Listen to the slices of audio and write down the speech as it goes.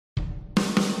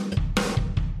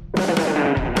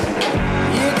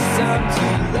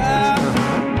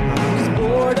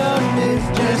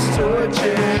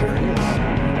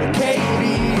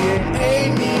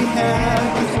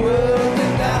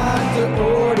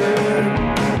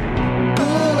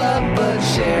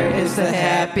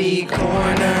Happy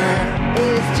Corner.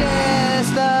 It's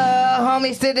just the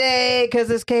homies today, cause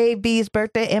it's KB's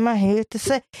birthday, and I'm here to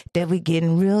say that we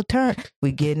getting real turned,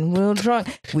 we getting real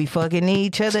drunk, we fucking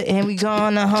each other, and we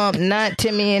gonna hump. Not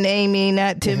Timmy and Aimee,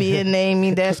 not Timmy and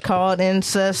Aimee. That's called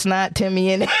incest, not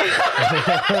Timmy and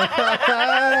I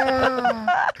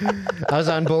was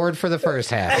on board for the first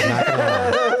half. I'm not gonna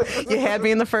lie. You had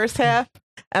me in the first half,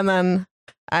 and then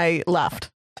I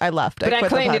left. But I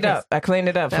cleaned it up. I cleaned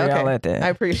it up for y'all at that. I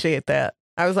appreciate that.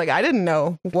 I was like, I didn't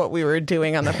know what we were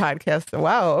doing on the podcast.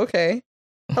 Wow. Okay.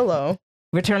 Hello.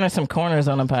 We're turning some corners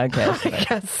on the podcast. I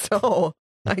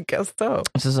guess so.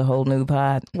 This is a whole new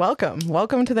pod. Welcome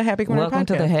to the Happy Corner podcast. Welcome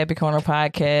to the Happy Corner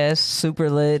podcast. Super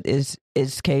lit is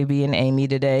KB and Aimee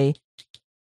today.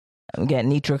 We got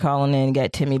Netra calling in.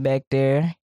 Got Timmy back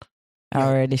there.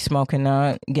 Already smoking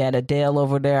on. Got Adele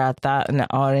over there, I thought, in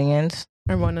the audience.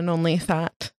 Our one and only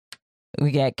thought.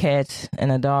 We got cats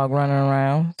and a dog running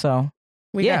around. So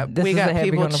we got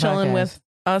people chilling with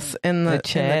us in the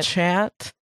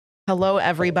chat. Hello,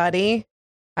 everybody.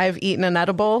 I've eaten an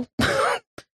edible.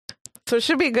 So it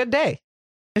should be a good day.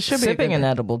 It should be sipping an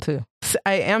edible too.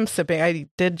 I am sipping. I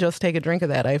did just take a drink of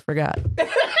that. I forgot.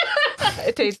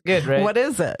 It tastes good, right? What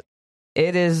is it?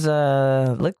 It is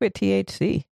liquid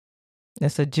THC.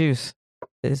 It's a juice.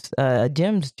 It's a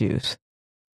Jim's juice.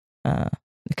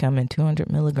 They come in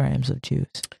 200 milligrams of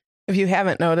juice. If you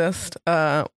haven't noticed,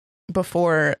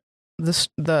 before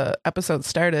the episode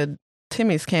started,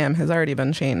 Timmy's cam has already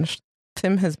been changed.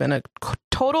 Tim has been a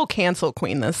total cancel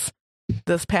queen this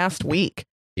past week.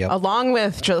 Yep. Along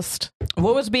with just...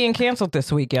 What was being canceled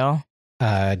this week, y'all?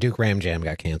 Duke Ram Jam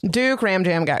got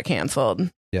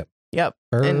canceled. Yep.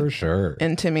 For sure.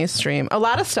 In Timmy's stream. A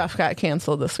lot of stuff got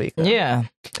canceled this week. Though. Yeah.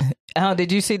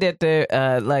 Did you see that the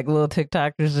little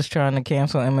TikTokers is trying to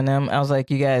cancel Eminem? I was like,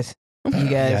 you guys.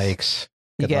 Yikes.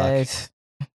 You guys.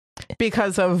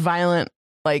 Because of violent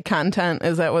content,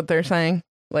 is that what they're saying?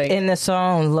 In the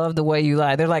song "Love the Way You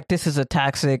Lie," they're like, "This is a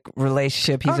toxic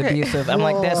relationship. He's abusive." I'm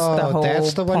like, "That's the whole."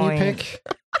 That's the one you pick.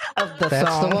 Of the that's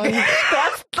song. the one.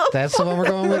 That's the one we're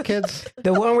going with, kids.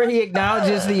 The one where he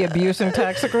acknowledges the abuse and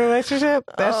toxic relationship.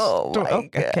 That's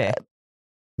okay.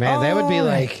 Man, that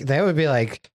would be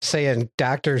like saying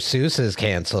Dr. Seuss is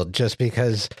canceled just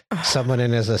because someone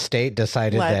in his estate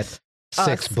decided that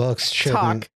 6 books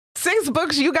shouldn't. 6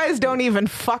 books you guys don't even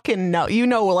fucking know. You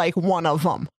know, one of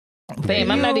them.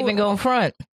 Fame, I'm not even going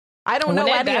front. I don't know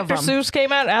any of them. Dr. Seuss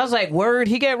came out, I was like, word,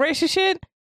 he got racist shit?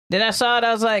 Then I saw it,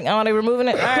 I was like, oh, they removing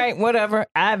it? All right, whatever.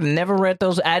 I've never read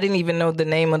those. I didn't even know the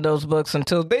name of those books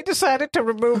until they decided to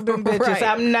remove them bitches. Right.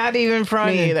 I'm not even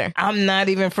fronting. Me either. I'm not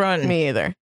even fronting. Me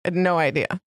either. No idea.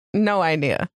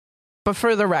 But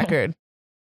for the record,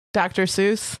 Dr.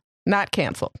 Seuss, not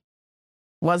canceled.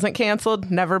 Wasn't canceled,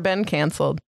 never been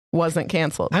canceled. Wasn't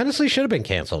canceled. Honestly, should have been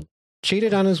canceled.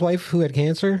 Cheated on his wife who had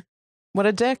cancer. What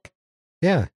a dick.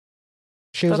 Yeah.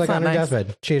 She was on her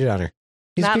deathbed. Cheated on her.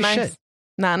 He's not a piece nice. of shit.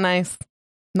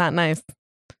 Not nice.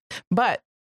 But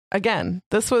again,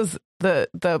 this was the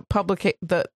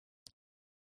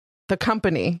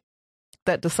company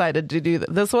that decided to do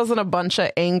that. This wasn't a bunch of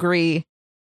angry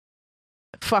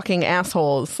fucking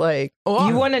assholes. You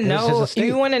want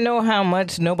to know how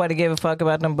much nobody gave a fuck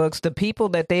about them books? The people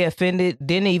that they offended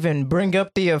didn't even bring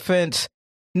up the offense.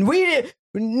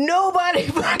 Nobody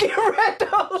fucking read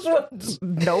those ones.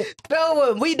 Nope. No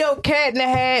one. We know Cat in the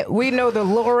Hat. We know the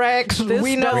Lorax.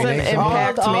 We know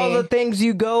all the things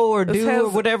you go or do or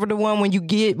whatever the one when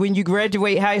you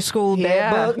graduate high school.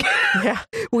 That book. Yeah.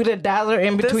 With $1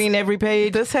 in between every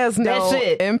page. This has no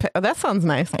impact. That sounds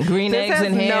nice. Green eggs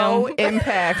and ham. No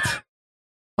impact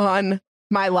on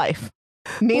my life.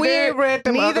 We ain't read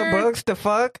them other books. The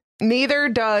fuck. Neither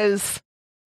does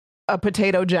a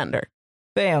potato gender.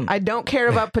 Bam. I don't care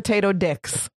about potato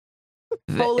dicks.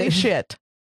 Holy shit.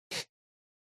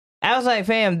 I was like,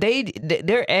 fam,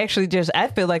 they're actually just, I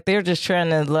feel like they're just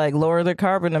trying to lower their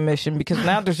carbon emission because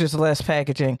now there's just less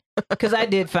packaging. Because I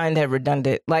did find that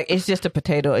redundant. It's just a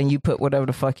potato and you put whatever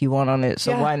the fuck you want on it.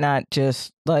 So why not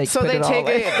just so put they it take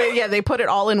all it, they put it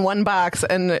all in one box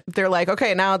and they're like,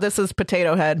 okay, now this is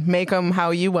Potato Head. Make them how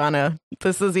you wanna.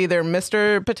 This is either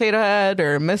Mr. Potato Head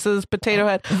or Mrs. Potato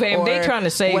Head. Fam, they trying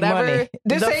to save money.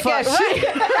 This ain't got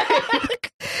shit.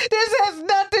 This has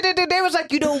nothing to do. They was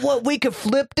like, you know what? We could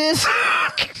flip this.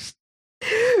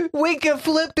 We could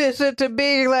flip this into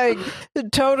being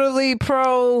totally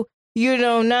pro,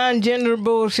 non-gender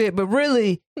bullshit. But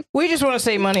really, we just want to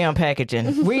save money on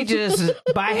packaging. We just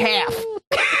buy half.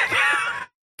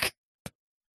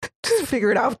 Just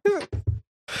figure it out.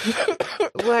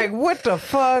 What the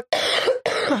fuck?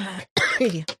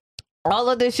 all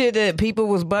of this shit that people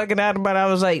was bugging out about, I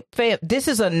was like, fam, this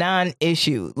is a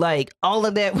non-issue. Like, all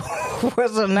of that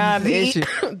was a non-issue.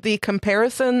 The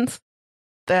comparisons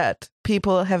that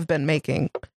people have been making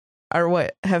are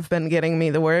what have been getting me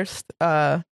the worst.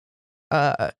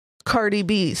 Cardi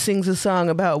B sings a song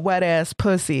about wet ass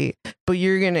pussy, but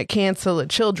you're gonna cancel a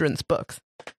children's books.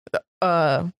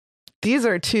 These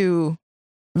are two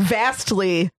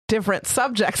vastly different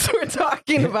subjects we're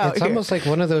talking about. It's almost like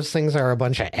one of those things are a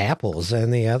bunch of apples,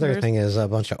 and the other thing is a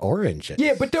bunch of oranges.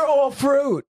 Yeah, but they're all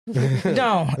fruit.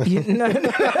 No,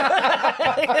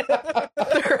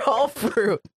 they're all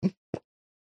fruit.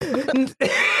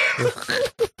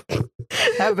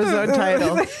 Episode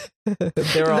title.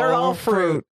 They're all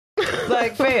fruit.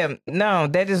 Like, fam, no,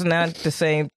 that is not the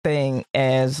same thing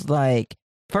as, like,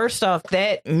 first off,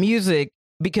 that music,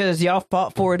 because y'all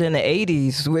fought for it in the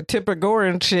 80s with Tipper Gore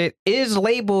and shit, is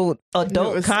labeled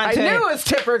adult content. I knew it was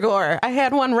Tipper Gore. I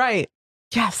had one right.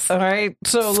 Yes. All right.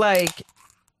 So, like,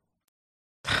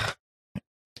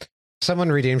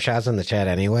 someone redeemed shots in the chat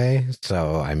anyway.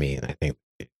 So, I mean, I think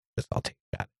I'll take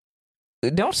a shot.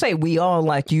 Don't say we all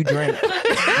like you drink.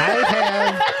 I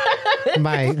have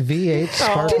my V8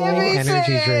 sparkling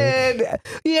energy drink.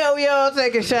 Yo,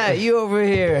 take a shot. You over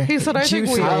here. He said, I think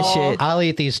we all. Shit. I'll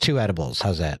eat these 2 edibles.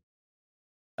 How's that?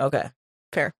 Okay.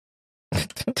 Fair.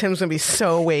 Tim's gonna be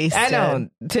so wasted. I know.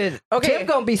 Tim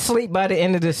gonna be asleep by the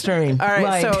end of the stream. All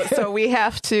right, like, so we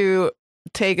have to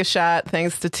take a shot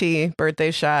thanks to T, birthday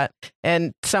shot.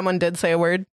 And someone did say a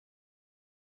word.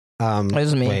 It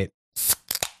was me. Wait.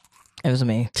 It was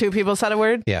me. 2 people said a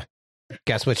word? Yeah.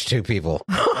 Guess which 2 people?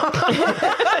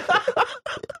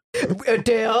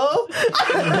 Adele.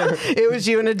 It was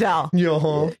you and Adele.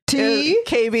 Yo. T.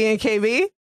 KB and KB.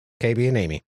 KB and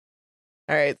Aimee.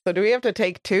 All right. So do we have to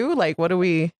take 2? Like, what do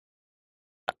we?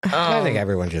 I think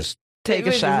everyone just take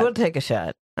a shot. We'll take a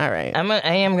shot. All right.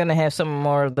 I am gonna have some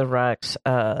more of the rocks.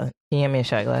 Can you hand me a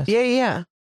shot glass? Yeah.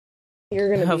 You're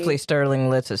gonna. Hopefully Sterling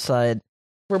lets it slide.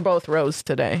 We're both rose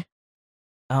today.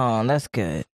 Oh, that's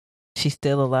good. She's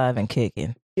still alive and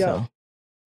kicking. Yeah.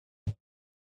 So.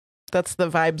 That's the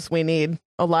vibes we need.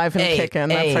 Alive and kicking.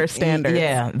 That's our standard.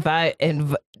 Yeah.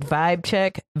 Vibe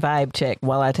check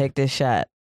while I take this shot.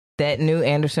 That new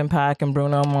Anderson .Paak and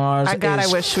Bruno Mars. I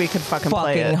wish we could fucking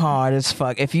play it. Hard as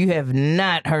fuck. If you have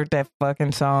not heard that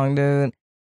fucking song, dude,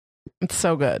 it's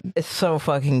so good. It's so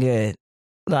fucking good.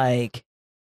 Like,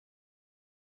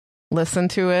 listen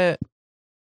to it.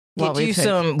 Get you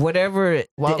some whatever.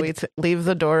 While we leave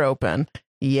the door open.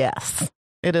 Yes.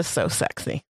 It is so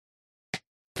sexy.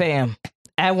 Fam,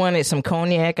 I wanted some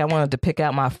cognac. I wanted to pick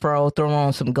out my fro, throw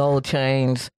on some gold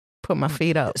chains. Put my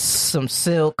feet up. Some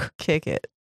silk. Kick it.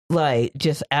 Like,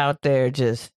 just out there,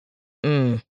 just,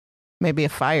 Maybe a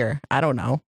fire. I don't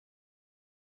know.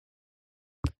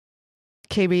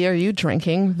 KB, are you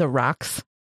drinking the Rocks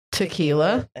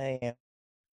tequila? I am.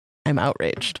 I'm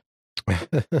outraged.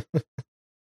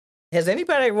 Has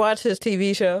anybody watched his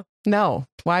TV show? No.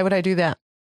 Why would I do that?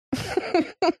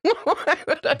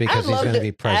 Because he's going to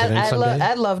be president someday?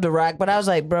 I'd love to rock, but I was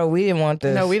like, bro, we didn't want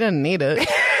this. No, we didn't need it.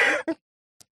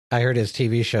 I heard his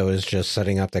TV show is just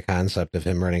setting up the concept of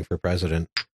him running for president.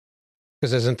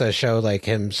 Because isn't the show like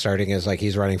him starting as like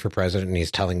he's running for president and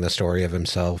he's telling the story of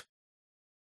himself,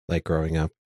 like growing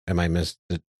up? Is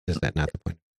that not the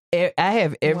point? I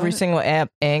have every single app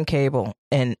and cable,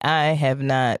 and I have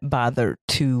not bothered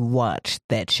to watch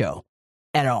that show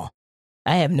at all.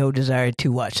 I have no desire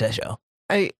to watch that show.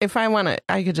 If I want to,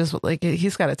 I could just, like,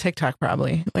 he's got a TikTok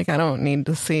probably. Like, I don't need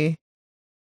to see.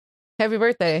 Happy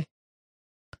birthday.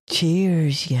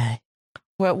 Cheers, guy.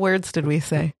 What words did we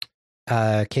say?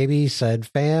 KB said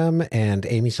fam, and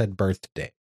Aimee said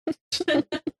birthday. Fam,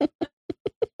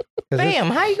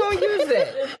 how you going to use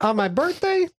that? On my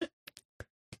birthday?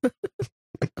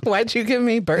 Why'd you give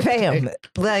me birthday? Fam,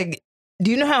 like,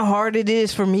 do you know how hard it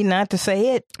is for me not to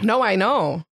say it? No, I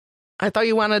know. I thought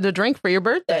you wanted to drink for your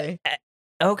birthday.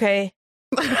 Okay.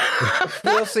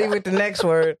 We'll see with the next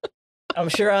word. I'm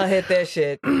sure I'll hit that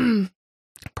shit.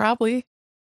 Probably.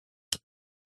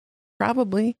 If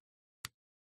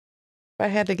I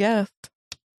had to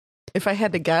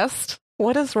guess.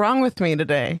 What is wrong with me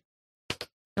today?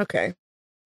 Okay.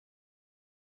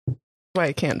 Why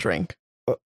I can't drink.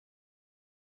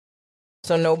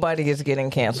 So nobody is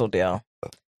getting canceled, y'all.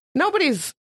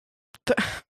 Nobody's.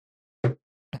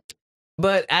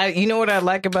 But you know what I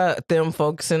like about them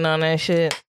focusing on that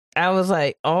shit? I was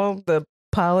like, all the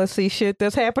policy shit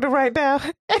that's happening right now.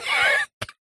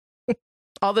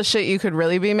 All the shit you could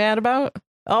really be mad about?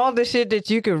 All the shit that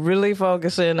you could really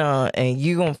focus in on, and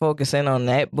you gonna focus in on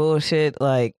that bullshit,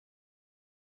 like,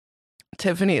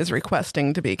 Tiffany is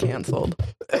requesting to be canceled.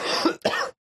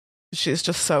 She's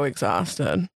just so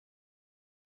exhausted.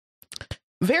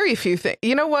 Very few things.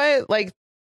 You know what? Like,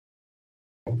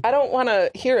 I don't want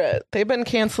to hear it. They've been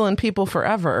canceling people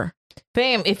forever.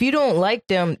 Fam, if you don't like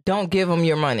them, don't give them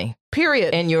your money.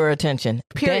 Period. And your attention.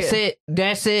 Period. That's it.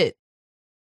 That's it.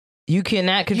 You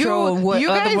cannot control what you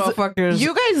other guys, motherfuckers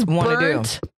you guys want to do.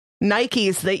 burnt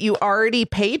Nikes that you already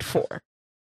paid for.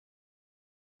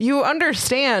 You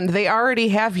understand they already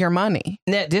have your money.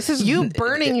 Now, this is you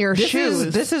burning your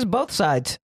shoes. This is both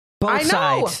sides. Both I know.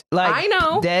 sides. Like, I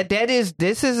know.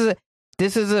 This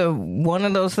is a one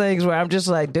of those things where I'm just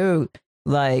like, dude,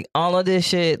 like all of this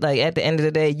shit, like at the end of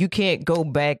the day, you can't go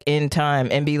back in time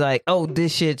and be like, oh,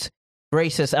 this shit's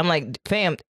racist. I'm like,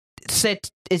 fam,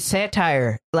 it's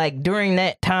satire. Like during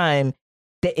that time,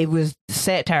 that it was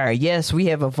satire. Yes, we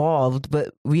have evolved,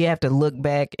 but we have to look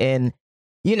back and,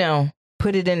 you know,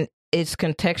 put it in its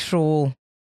contextual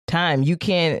time. You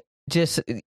can't just,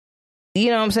 you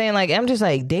know what I'm saying? Like, I'm just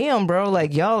like, damn, bro,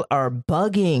 like y'all are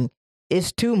bugging.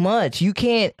 It's too much. You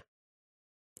can't.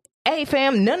 Hey,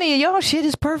 fam, none of y'all shit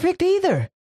is perfect either.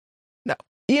 No.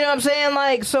 You know what I'm saying?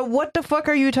 Like, so what the fuck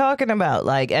are you talking about?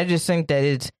 Like, I just think that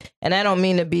it's, and I don't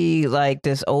mean to be like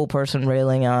this old person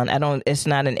railing on. It's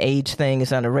not an age thing.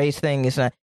 It's not a race thing.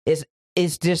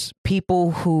 It's just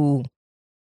people who,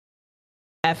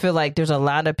 I feel like there's a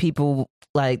lot of people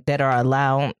like that are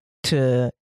allowed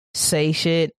to say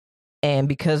shit, and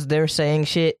because they're saying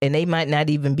shit, and they might not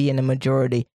even be in the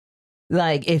majority.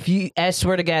 Like, I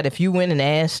swear to God, if you went and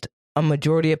asked a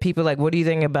majority of people, like, what do you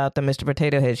think about the Mr.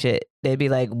 Potato Head shit? They'd be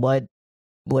like,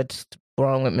 what's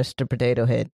wrong with Mr. Potato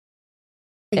Head?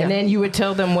 Yeah. And then you would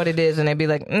tell them what it is, and they'd be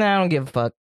like, nah, I don't give a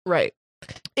fuck. Right.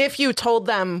 If you told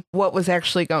them what was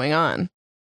actually going on.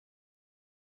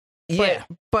 Yeah.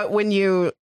 But when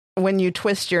you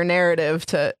twist your narrative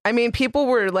to, I mean, people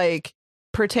were like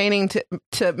pertaining to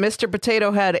Mr.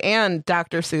 Potato Head and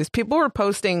Dr. Seuss. People were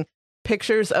posting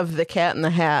pictures of the Cat in the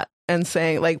Hat and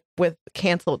saying like with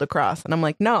canceled across. And I'm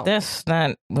like, no, that's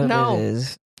not what it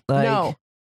is. Like, no.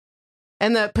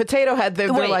 And the Potato Head, they're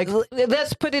like,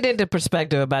 let's put it into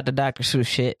perspective about the Dr. Seuss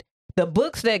shit. The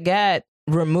books that got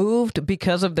removed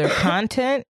because of their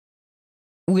content,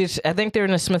 which I think they're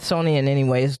in the Smithsonian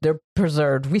anyways, they're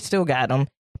preserved. We still got them.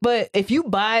 But if you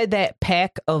buy that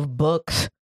pack of books,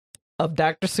 of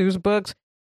Dr. Seuss books,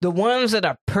 the ones that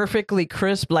are perfectly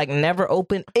crisp, like never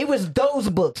opened, it was those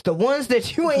books, the ones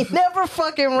that you ain't never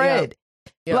fucking read.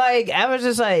 Yep. Like, I was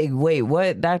just like, wait,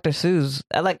 what? Dr. Seuss?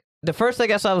 The first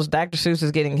thing I saw was Dr. Seuss is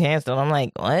getting canceled. I'm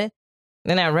like, what?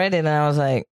 Then I read it and I was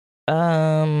like,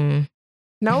 no,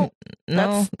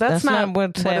 that's not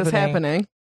what is happening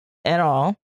at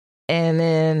all. And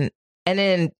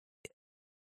then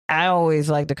I always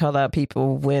like to call out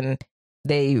people when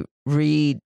they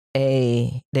read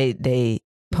they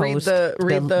post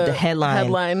the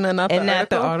headline and not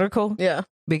the article. Yeah,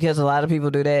 because a lot of people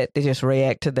do that. They just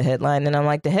react to the headline, and I'm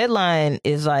like, the headline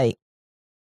is like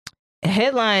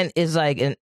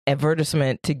an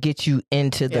advertisement to get you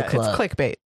into the club. It's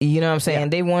clickbait. You know what I'm saying? Yeah.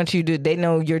 They want you to. They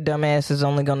know your dumb ass is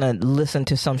only gonna listen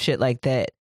to some shit like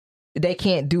that. They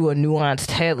can't do a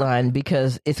nuanced headline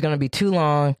because it's gonna be too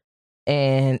long.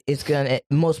 And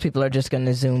most people are just going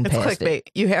to zoom past clickbait.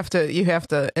 it. You have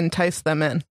to entice them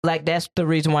in. Like, that's the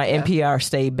reason why NPR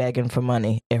stay begging for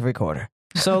money every quarter.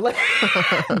 So like,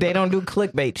 they don't do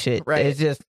clickbait shit. Right. It's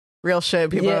just real shit.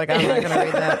 People are like, I'm not going to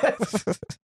read that.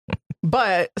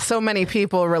 But so many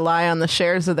people rely on the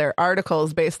shares of their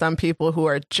articles based on people who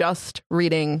are just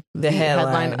reading the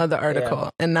headline of the article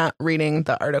and not reading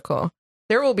the article.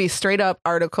 There will be straight up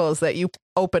articles that you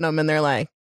open them and they're like,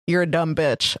 you're a dumb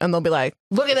bitch. And they'll be like,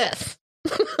 look at this.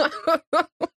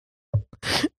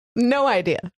 No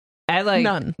idea. I like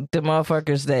none. The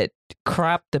motherfuckers that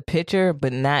crop the picture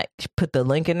but not put the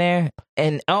link in there.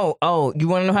 And you want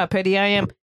to know how petty I am?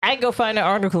 I go find an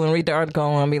article and read the article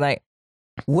and I'll be like,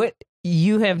 what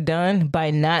you have done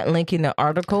by not linking the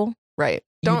article? Right.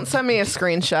 Don't send me a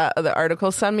screenshot of the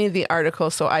article. Send me the article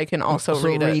so I can also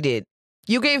read it.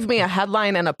 You gave me a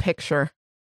headline and a picture.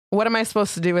 What am I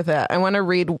supposed to do with that? I want to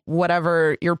read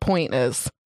whatever your point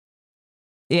is.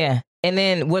 Yeah. And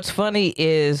then what's funny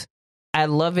is I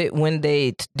love it when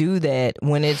they do that,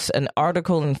 when it's an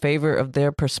article in favor of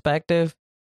their perspective,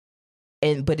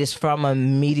 but it's from a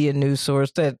media news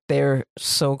source that they're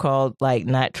so-called like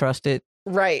not trusted.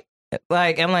 Right.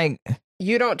 Like, I'm like,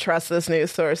 you don't trust this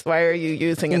news source. Why are you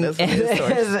using it as a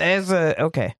news source?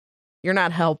 Okay. You're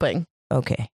not helping.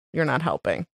 Okay. You're not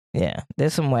helping. Yeah,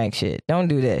 there's some whack shit. Don't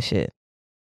do that shit.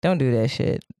 Don't do that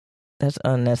shit. That's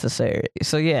unnecessary.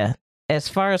 So yeah, as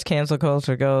far as cancel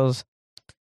culture goes,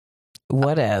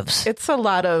 Whatevs. It's a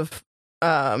lot of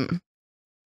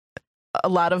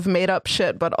made up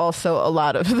shit, but also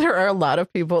there are a lot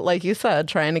of people, like you said,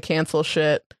 trying to cancel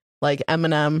shit, like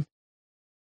Eminem.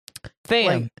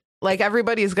 Fam. Like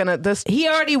everybody's gonna he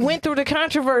already went through the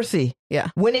controversy. Yeah.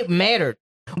 When it mattered.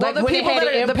 Well, Like,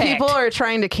 the people are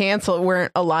trying to cancel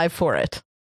weren't alive for it.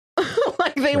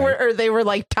 Like they Right. were, or they were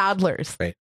like toddlers.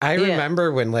 Right. I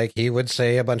remember when like he would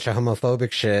say a bunch of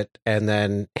homophobic shit, and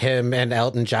then him and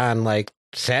Elton John like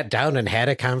sat down and had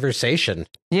a conversation.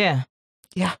 Yeah.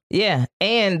 Yeah. Yeah.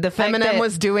 And the fact Eminem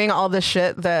was doing all the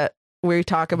shit that we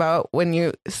talk about when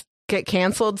you get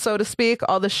canceled, so to speak,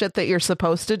 all the shit that you're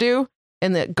supposed to do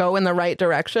and that go in the right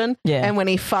direction. Yeah. And when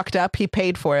he fucked up, he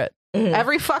paid for it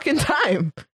every fucking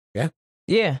time. Yeah.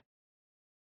 Yeah.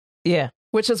 Yeah.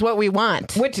 Which is what we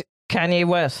want. Which Kanye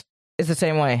West is the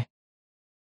same way.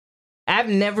 I've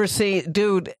never seen,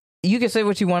 dude, you can say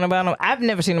what you want about him. I've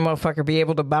never seen a motherfucker be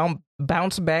able to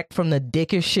bounce back from the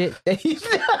dickest shit that he's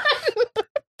done.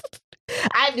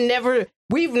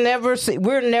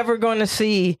 We're never going to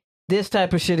see this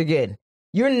type of shit again.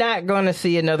 You're not going to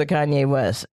see another Kanye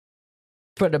West.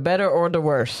 For the better or the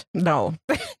worse. No.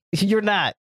 You're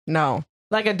not. No.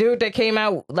 Like a dude that came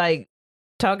out, like,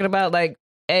 talking about, like,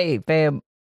 hey, fam,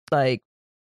 like,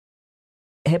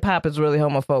 hip-hop is really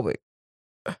homophobic.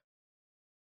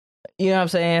 You know what I'm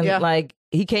saying? Yeah. Like,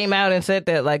 he came out and said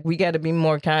that, like, we got to be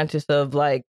more conscious of,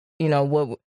 like, you know,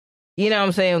 what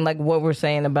I'm saying? Like, what we're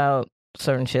saying about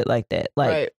certain shit like that. Like,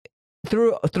 Right.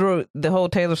 through the whole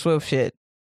Taylor Swift shit.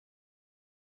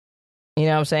 You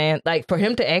know what I'm saying? Like, for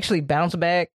him to actually bounce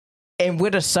back and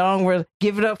with a song where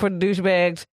give it up for the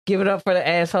douchebags, give it up for the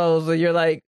assholes, and you're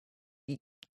like,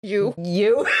 You?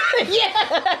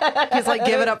 Yeah. He's like,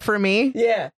 give it up for me?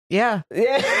 Yeah. Yeah.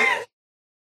 Yeah.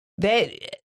 That,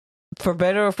 for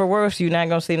better or for worse, you're not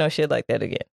going to see no shit like that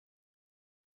again.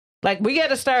 Like, we got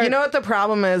to start. You know what the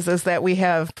problem is that we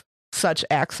have such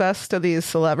access to these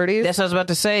celebrities. That's what I was about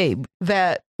to say.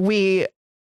 That we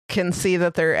can see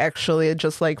that they're actually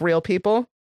just like real people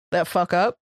that fuck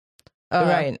up.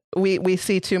 Right. We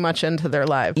see too much into their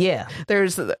lives. Yeah.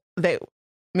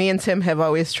 Me and Tim have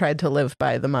always tried to live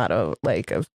by the motto,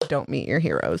 like, of don't meet your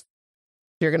heroes.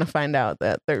 You're going to find out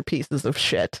that they're pieces of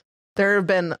shit. There have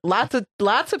been lots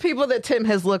of people that Tim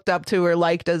has looked up to or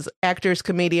liked as actors,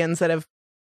 comedians that have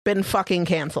been fucking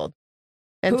canceled.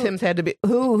 And Tim's had to be.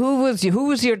 Who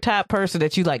was your top person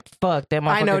that you like? Fuck, that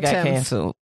motherfucker got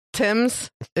canceled.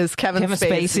 Tim's is Kevin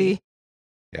Spacey.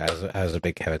 Yeah, I was a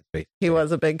big Kevin Spacey. He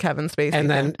was a big Kevin Spacey. And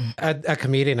then a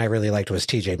comedian I really liked was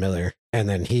TJ Miller. And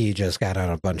then he just got on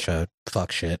a bunch of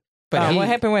fuck shit. But what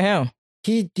happened with him?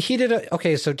 He did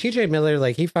okay, so TJ Miller,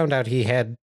 like, he found out he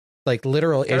had like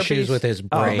literal issues with his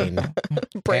brain.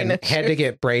 Brain and had to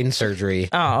get brain surgery.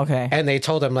 Oh, okay. And they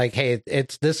told him, like, hey,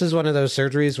 this is one of those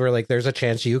surgeries where, like, there's a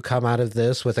chance you come out of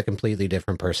this with a completely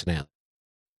different personality.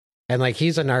 And, like,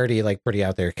 he's an already, like, pretty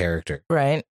out there character.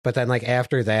 Right. But then, like,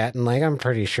 after that, and, like, I'm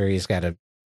pretty sure he's got a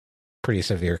pretty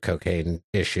severe cocaine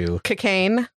issue.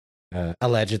 Cocaine.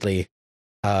 Allegedly.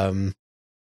 But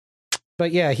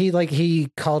yeah, he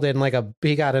called in, like,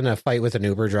 he got in a fight with an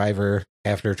Uber driver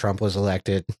after Trump was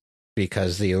elected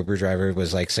because the Uber driver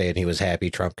was, like, saying he was happy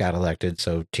Trump got elected.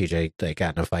 So TJ, like,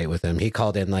 got in a fight with him. He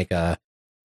called in, like, a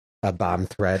bomb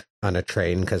threat on a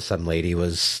train because some lady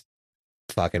was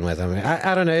fucking with him.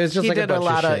 I don't know. It was just a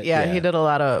bunch of shit. He did a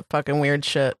lot of fucking weird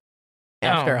shit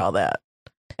after all that.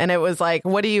 And it was like,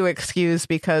 what do you excuse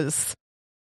because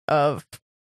of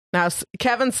now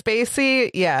Kevin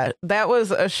Spacey? Yeah, that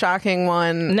was a shocking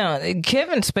one. No,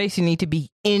 Kevin Spacey need to be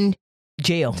in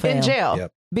jail. Fam. In jail.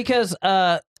 Yep. Because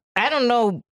I don't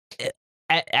know.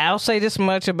 I'll say this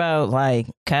much about like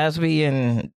Cosby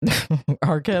and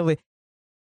R. Kelly.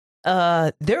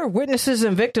 Their witnesses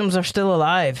and victims are still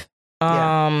alive.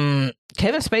 Kevin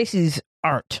Spacey's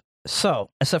aren't. So,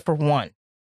 except for one.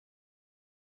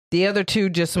 The other two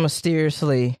just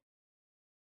mysteriously.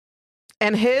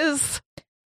 And it's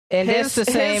the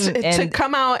same. To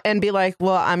come out and be like,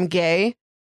 well, I'm gay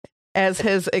as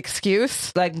his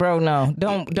excuse. Like, bro, no.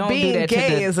 Don't do that. Being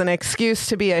gay is an excuse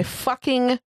to be a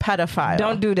fucking pedophile.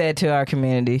 Don't do that to our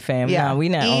community, fam. Yeah. No, we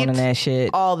not owning that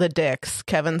shit. All the dicks,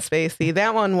 Kevin Spacey.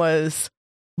 That one was,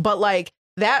 but like,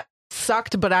 that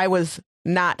sucked, but I was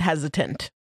not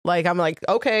hesitant. Like, I'm like,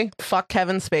 okay, fuck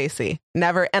Kevin Spacey.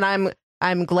 Never. And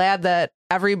I'm glad that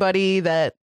everybody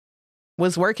that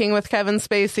was working with Kevin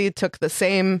Spacey took the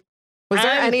same. Was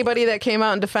there anybody that came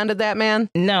out and defended that man?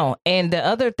 No. And the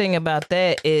other thing about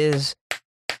that is,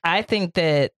 I think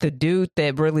that the dude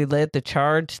that really led the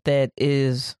charge that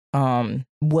is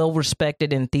well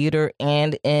respected in theater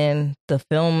and in the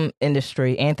film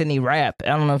industry. Anthony Rapp. I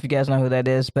don't know if you guys know who that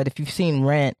is, but if you've seen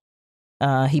Rent,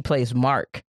 he plays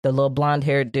Mark, the little blonde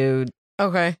haired dude.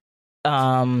 Okay.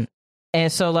 And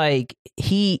so like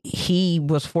he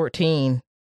was 14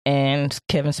 and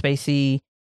Kevin Spacey,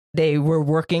 they were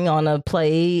working on a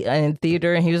play in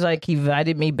theater, and he was like, he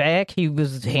invited me back. He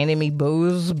was handing me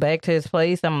booze back to his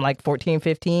place. I'm like 14,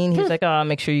 15. He was like, oh, I'll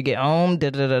make sure you get home. Da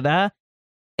da da da.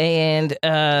 And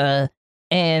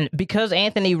because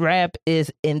Anthony Rapp is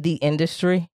in the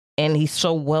industry and he's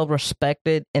so well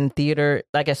respected in theater,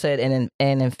 like I said, and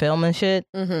in film and shit,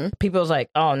 people was like,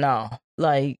 oh no,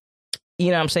 like, you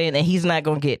know what I'm saying? And he's not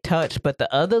gonna get touched. But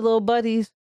the other little buddies,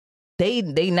 they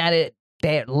not at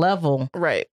that level,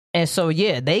 right? And so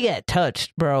yeah, they got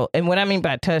touched, bro. And what I mean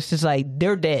by touched is like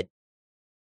they're dead.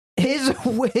 His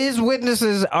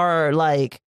witnesses are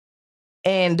like,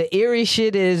 and the eerie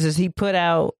shit is he put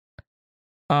out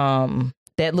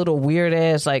that little weird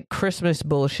ass like Christmas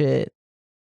bullshit,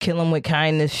 kill him with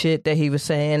kindness shit that he was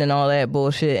saying and all that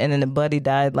bullshit, and then the buddy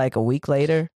died like a week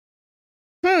later.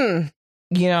 You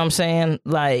know what I'm saying?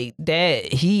 Like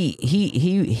that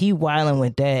he wilding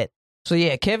with that. So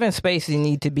yeah, Kevin Spacey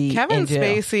need to be Kevin in jail.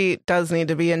 Spacey does need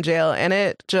to be in jail. And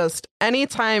it just,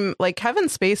 anytime, like Kevin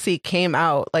Spacey came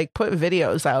out, like put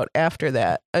videos out after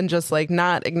that and just like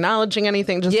not acknowledging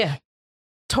anything, just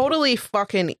totally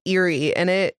fucking eerie.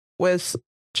 And it was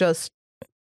just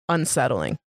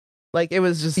unsettling. Like it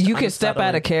was just you can step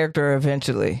out of character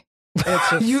eventually. It's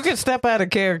just, you can step out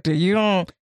of character. You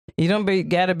don't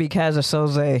gotta be Kaiser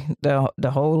Soze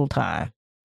the whole time.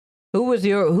 Who was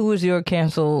your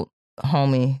canceled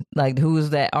homie? Like who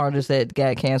was that artist that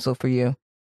got canceled for you?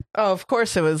 Oh, of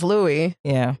course it was Louis.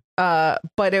 Yeah.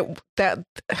 But it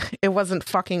wasn't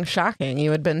fucking shocking.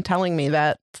 You had been telling me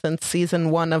that since season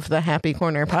 1 of the Happy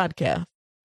Corner podcast.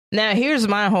 Now here's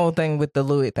my whole thing with the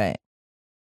Louis thing.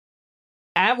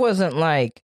 I wasn't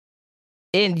like,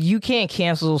 and you can't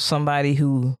cancel somebody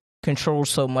who controls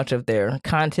so much of their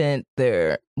content,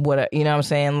 their what, you know what I'm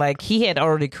saying? Like he had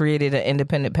already created an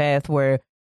independent path where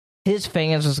his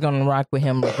fans was going to rock with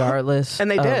him regardless. And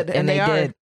they did. And they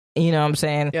did. You know what I'm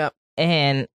saying? Yeah.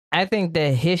 And I think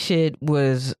that his shit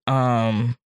was,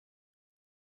 I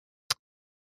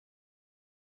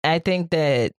think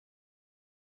that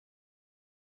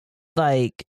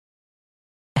like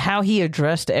how he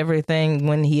addressed everything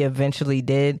when he eventually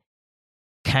did,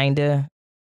 kinda,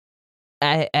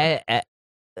 I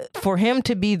for him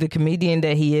to be the comedian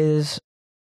that he is,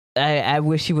 I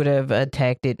wish he would have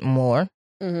attacked it more.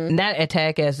 Not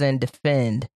attack as in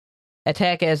defend.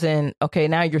 Attack as in, okay,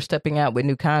 now you're stepping out with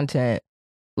new content.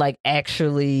 Like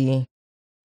actually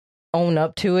own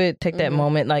up to it. Take that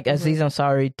moment. Like Aziz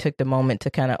Ansari took the moment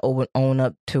to kind of own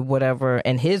up to whatever.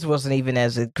 And his wasn't even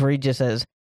as egregious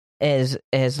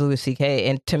as Louis C.K.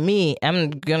 And to me, I'm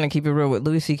gonna keep it real with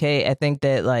Louis C.K. I think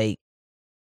that like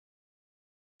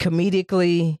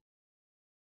comedically,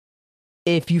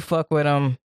 if you fuck with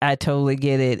him, I totally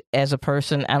get it. As a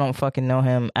person, I don't fucking know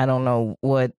him. I don't know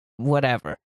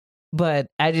whatever. But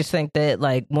I just think that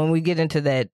like when we get into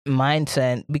that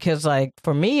mindset, because like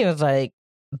for me, it was like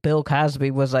Bill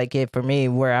Cosby was like it for me,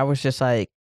 where I was just like,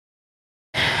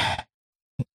 I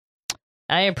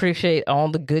appreciate all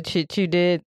the good shit you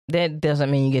did. That doesn't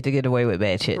mean you get away with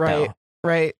bad shit, right? Though.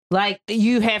 Right. Like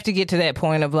you have to get to that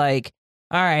point of like,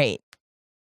 all right,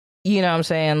 you know what I'm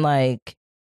saying? Like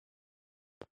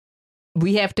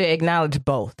we have to acknowledge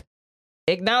both.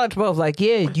 Like,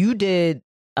 yeah, you did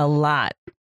a lot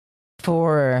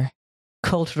for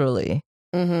culturally,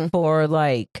 for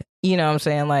like, you know what I'm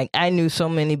saying? Like I knew so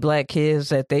many black kids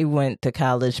that they went to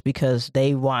college because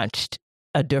they watched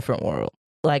A Different World.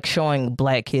 Like showing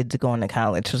black kids going to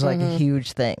college was like a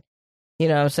huge thing. You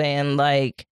know what I'm saying?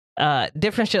 Like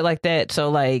different shit like that. So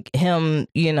like him,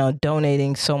 you know,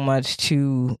 donating so much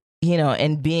to, you know,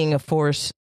 and being a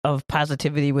force of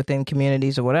positivity within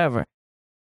communities or whatever.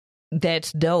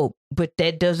 That's dope. But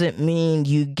that doesn't mean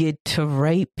you get to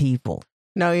rape people.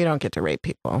 No, you don't get to rape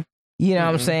people. You know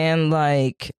what I'm saying?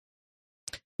 Like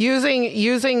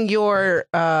using your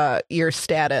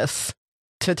status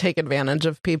to take advantage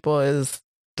of people is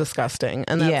disgusting.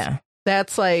 And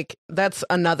that's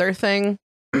another thing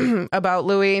about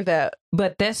Louis that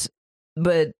was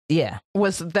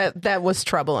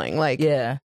troubling. Like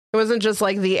it wasn't just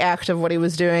like the act of what he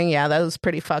was doing. Yeah, that was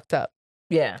pretty fucked up.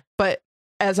 Yeah. But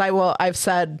as I've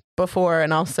said before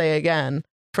and I'll say again,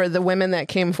 for the women that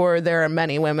came forward, there are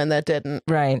many women that didn't.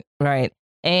 Right.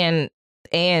 And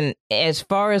as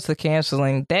far as the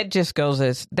canceling, that just goes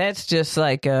as that's just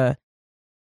like a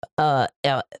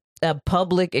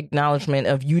public acknowledgement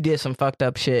of you did some fucked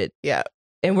up shit. Yeah.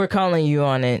 and we're calling you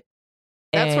on it.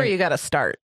 That's And where you got to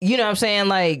start. You know what I'm saying?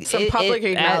 Like Some public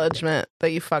acknowledgement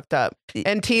that you fucked up.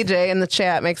 And TJ in the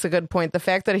chat makes a good point. The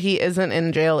fact that he isn't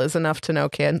in jail is enough to know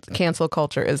cancel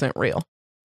culture isn't real.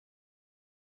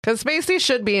 Because Spacey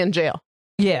should be in jail.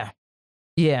 Yeah.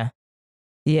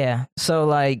 So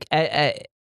like,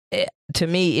 to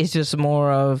me, it's just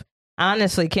more of,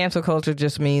 honestly, cancel culture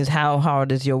just means how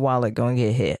hard is your wallet going to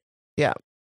get hit? Yeah.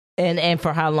 And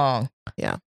for how long?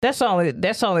 Yeah. That's all it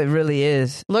really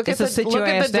is. Look at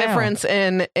the difference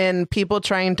in people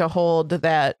trying to hold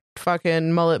that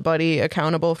fucking mullet buddy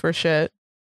accountable for shit.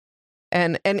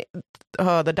 And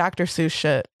the Dr. Seuss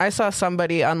shit. I saw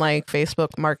somebody on like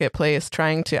Facebook Marketplace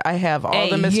trying to, I have all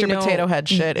the Mr. Potato Head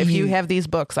shit. If you have these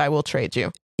books, I will trade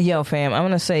you. Yo, fam, I'm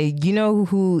going to say, you know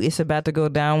who it's about to go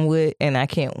down with? And I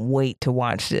can't wait to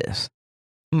watch this.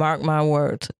 Mark my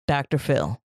words, Dr.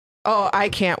 Phil. Oh, I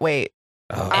can't wait.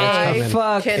 Oh,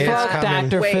 fuck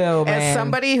Dr. Phil, man. As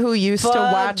somebody who used to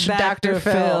watch Dr.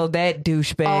 Phil, that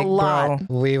douchebag, a lot.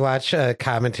 bro. We watch a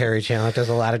commentary channel that does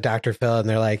a lot of Dr. Phil, and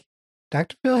they're like,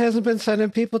 Dr. Phil hasn't been sending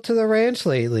people to the ranch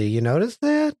lately. You notice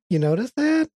that?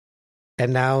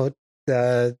 And now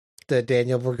the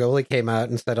Daniel Bergoli came out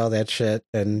and said all that shit,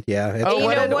 and yeah. It's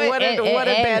what did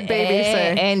Bad Baby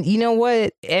say? And you know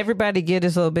what? Everybody get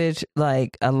this little bitch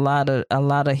like a lot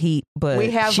of heat, but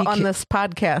we have on this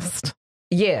podcast.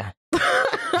 Yeah.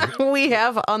 We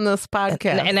have on this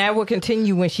podcast. And I will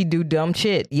continue when she do dumb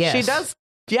shit. Yes. She does.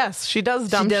 Yes, she does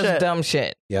dumb shit. She does dumb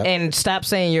shit. Yep. And stop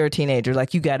saying you're a teenager.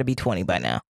 Like, you got to be 20 by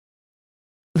now.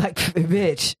 Like,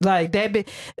 bitch. Like, that bitch.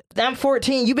 I'm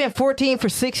 14. You been 14 for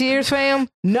 6 years, fam?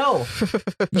 No.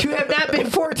 You have not been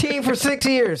 14 for 6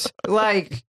 years.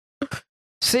 Like,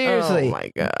 seriously. Oh,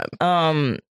 my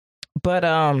God.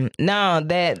 But, no,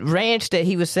 that ranch that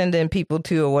he was sending people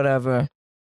to or whatever,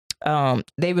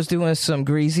 they was doing some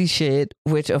greasy shit,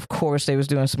 which of course they was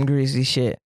doing some greasy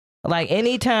shit. Like,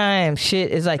 anytime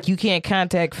shit is like you can't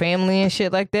contact family and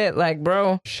shit like that, like,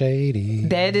 bro, shady.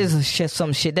 That is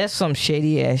some shit. That's some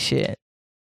shady ass shit.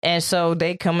 And so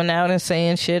they coming out and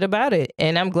saying shit about it,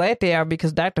 and I'm glad they are,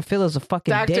 because Dr. Phil is a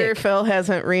fucking Dr. dick. Phil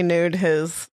hasn't renewed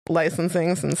his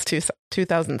licensing since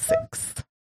 2006.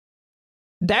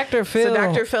 Dr. Phil. So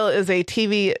Dr. Phil is a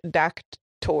TV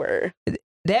doctor.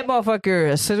 That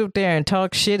motherfucker sit up there and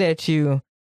talk shit at you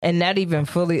and not even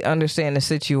fully understand the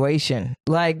situation.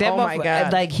 Like, that my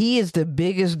God. Like, he is the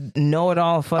biggest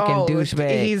know-it-all fucking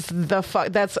douchebag. He's the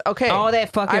that's okay. All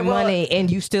that fucking money, and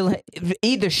you still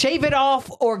either shave it off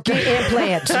or get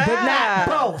implants, but not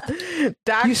both.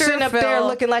 Dr. You sitting up there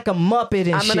looking like a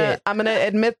Muppet and shit. I'm gonna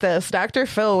admit this. Dr.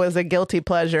 Phil was a guilty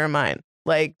pleasure of mine.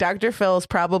 Like, Dr. Phil's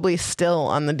probably still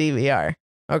on the DVR.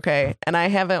 Okay, and I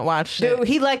haven't watched it. Dude,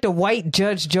 he like the white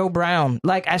Judge Joe Brown.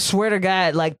 Like, I swear to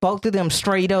God, like, both of them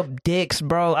straight up dicks,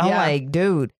 bro. I'm like,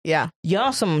 dude. Yeah.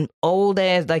 Y'all some old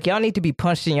ass, like, y'all need to be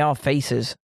punched in y'all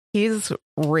faces. He's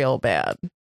real bad.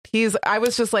 I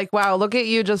was just like, wow, look at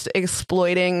you just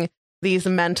exploiting these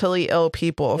mentally ill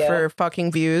people for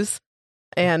fucking views.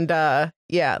 And,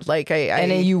 yeah, like,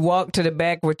 And then you walk to the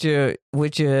back with your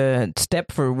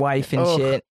Stepford wife and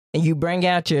shit. And you bring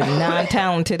out your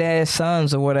non-talented ass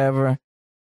sons or whatever.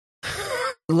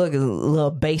 Look at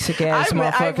little basic ass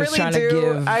motherfuckers really trying to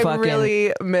give I fucking...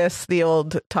 really miss the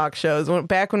old talk shows.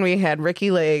 Back when we had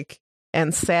Ricky Lake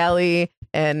and Sally,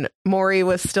 and Maury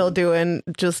was still doing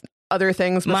just other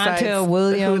things besides... Montel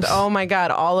Williams. Oh my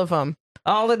God, all of them.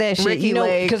 All of that shit, Ricky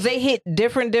Lake. because they hit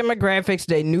different demographics.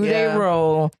 They knew their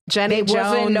role. Jenny Jones.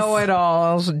 Wasn't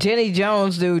know-it-alls. Jenny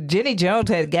Jones, dude. Jenny Jones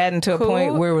had gotten to a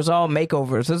point where it was all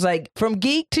makeovers. It's like, from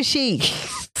geek to chic.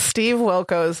 Steve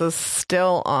Wilkos is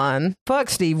still on.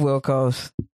 Fuck Steve Wilkos.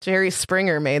 Jerry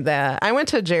Springer made that. I went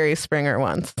to Jerry Springer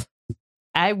once.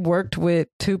 I worked with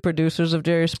 2 producers of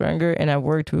Jerry Springer, and I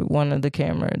worked with one of the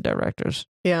camera directors.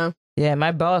 Yeah. Yeah,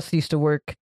 my boss used to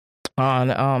work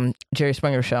on Jerry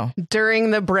Springer show.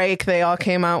 During the break, they all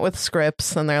came out with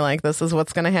scripts, and they're like, this is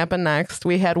what's going to happen next.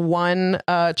 We had one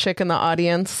chick in the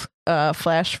audience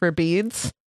flash for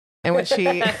beads, and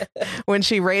when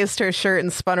she raised her shirt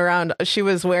and spun around, she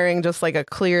was wearing just like a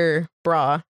clear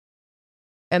bra,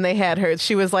 and they had her,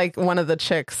 she was like one of the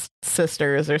chick's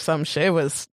sisters or some shit.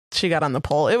 She got on the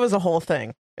pole. It was a whole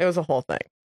thing.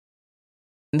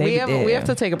 We have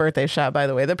to take a birthday shot, by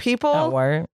the way. The people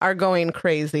are going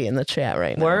crazy in the chat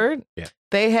right now. Word? Yeah.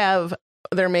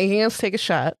 They're making us take a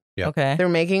shot. Yep. Okay. They're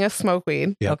making us smoke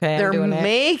weed. Yep. Okay. They're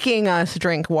making us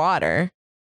drink water.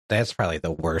 That's probably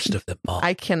the worst of them all.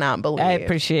 I cannot believe. I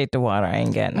appreciate the water. I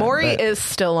ain't getting Maury is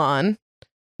still on.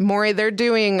 Maury, they're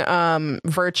doing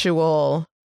virtual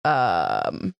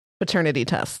paternity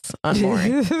tests on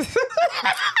Maury.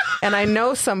 And I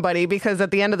know somebody because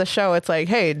at the end of the show, it's like,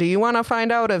 hey, do you want to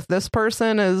find out if this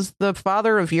person is the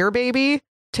father of your baby?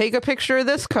 Take a picture of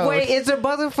this code. Wait, it's a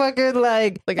motherfucker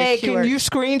like hey, can you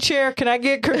screen share? Can I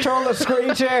get control of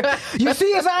screen share? You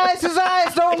see his eyes? His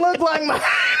eyes don't look like mine.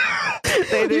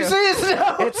 They do. You see his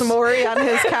nose? It's Maury on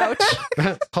his couch.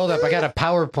 Hold up, I got a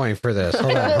PowerPoint for this.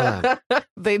 Hold on.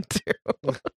 They do.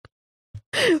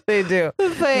 They do.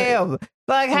 Damn.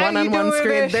 Like, how one you on one doing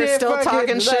screen. that They're shit still fucking,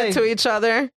 talking shit like, to each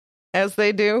other as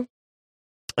they do.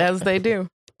 As they do.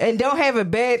 and don't have a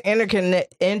bad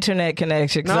internet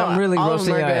connection because No, I'm really all of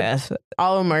roasting them your are good. ass.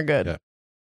 All of them are good. Yeah.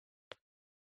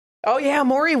 Oh, yeah.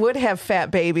 Maury would have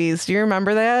fat babies. Do you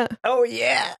remember that? Oh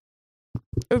yeah.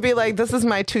 It would be like, this is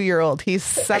my 2-year-old. He's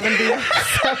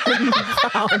 77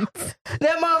 pounds.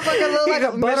 That motherfucker look like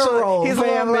a butter roll. He's a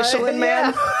little fam, like, Michelin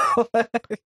man. yeah.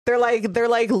 They're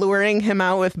like luring him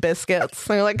out with biscuits.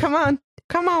 They're like, come on,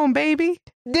 baby.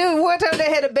 Dude, one time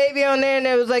they had a baby on there and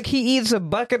it was like he eats a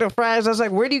bucket of fries. I was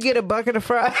like, where do you get a bucket of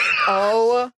fries?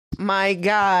 Oh my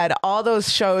God. All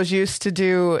those shows used to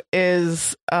do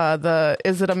is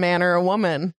Is It a Man or a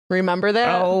Woman? Remember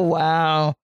that? Oh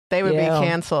wow. They would yeah. be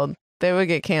canceled. They would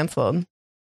get canceled.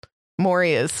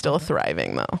 Maury is still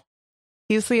thriving though.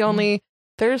 He's the only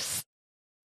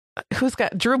who's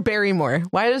got Drew Barrymore.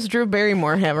 Why does Drew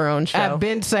Barrymore have her own show? I've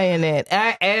been saying that.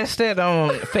 I asked it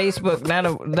on Facebook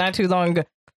not too long ago.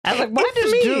 I was like, why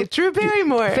does Drew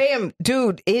Barrymore? Fam,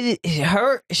 dude,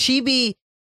 she be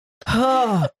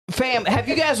fam, have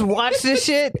you guys watched this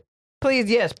shit? Please,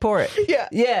 yes, pour it.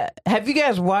 Yeah. Have you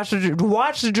guys watched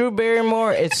the Drew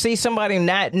Barrymore and see somebody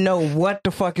not know what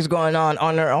the fuck is going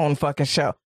on their own fucking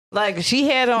show? Like, she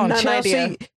had on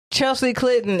Chelsea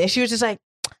Clinton, and she was just like,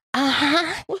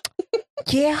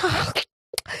 yeah.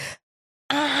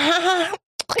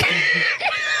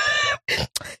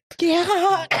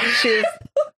 Yeah. She's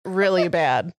really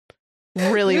bad.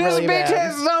 Really this really bitch bad.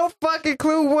 has no fucking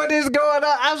clue what is going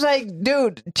on. I was like,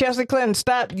 dude, Chelsea Clinton,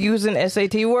 stop using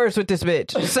SAT words with this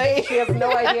bitch. Say she has no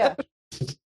idea.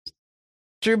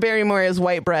 Drew Barrymore is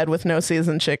white bread with no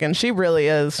seasoned chicken. She really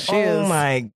is. Oh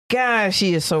my god,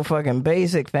 she is so fucking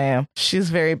basic, fam. She's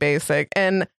very basic.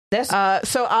 And that's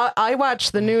so I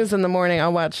watch the news in the morning.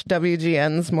 I'll watch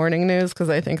WGN's morning news because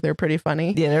I think they're pretty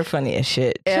funny. Yeah, they're funny as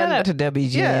shit. Shout out to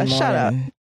WGN. Yeah, shut up.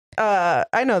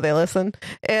 I know they listen.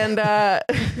 And now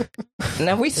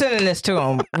we sending this to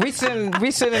them. We sending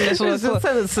this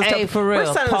to hey, for real.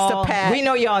 We're sending Paul, this to Pat. We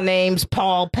know y'all names.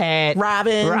 Paul, Pat,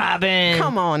 Robin.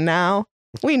 Come on now.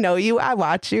 We know you. I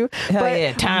watch you. Hell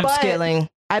yeah, Tom Skilling.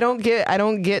 I don't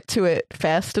get to it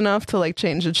fast enough to like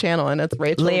change the channel, and it's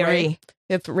Rachel Ray.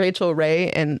 It's Rachel Ray,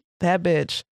 and that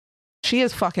bitch, she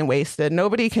is fucking wasted.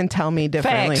 Nobody can tell me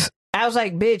differently. Facts. I was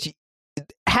like, bitch,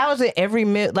 how is it every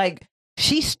minute? Like,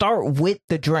 she start with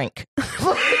the drink.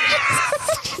 All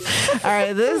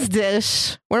right, this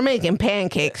dish, we're making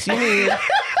pancakes. You need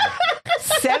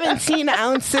 17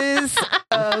 ounces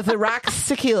of the rocks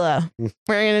tequila. We're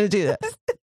gonna do this.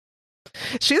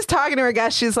 She's talking to her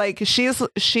guest. She's like, she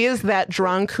is that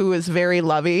drunk who is very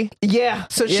lovey. Yeah.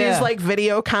 So she's like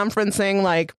video conferencing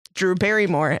like Drew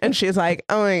Barrymore, and she's like,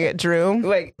 "Oh my god, Drew!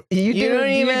 Wait, you don't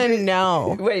even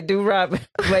know. Wait, do Rachel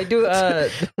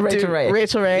Ray?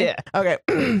 Rachel Ray. Yeah. Okay.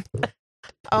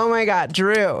 Oh my god,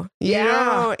 Drew! You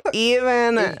don't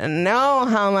even know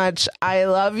how much I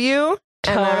love you,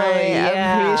 and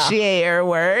I appreciate your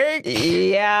work.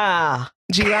 Yeah.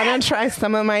 Do you want to try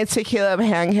some of my tequila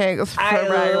pancakes for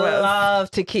breakfast? I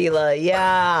love tequila.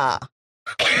 Yeah.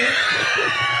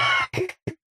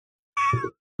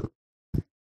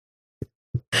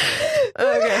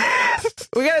 Okay.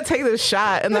 We gotta take this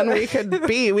shot, and then we could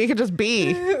just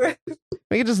be.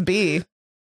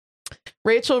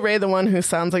 Rachel Ray, the one who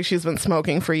sounds like she's been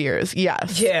smoking for years.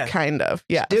 Yes. Yeah. Kind of.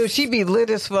 Yeah. Dude, she be lit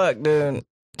as fuck, dude.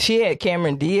 She had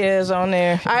Cameron Diaz on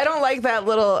there. I don't like that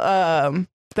little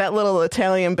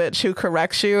Italian bitch who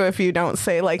corrects you if you don't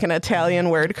say like an Italian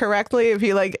word correctly. If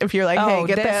you're like, hey,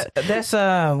 get that. That's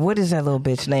what is that little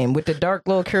bitch name with the dark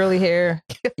little curly hair?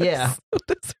 Yes. Yeah. What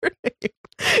is her name?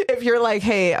 If you're like,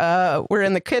 hey, we're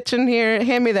in the kitchen here,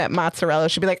 hand me that mozzarella,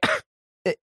 she'd be like,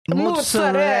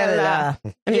 mozzarella.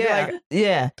 And you'd be like,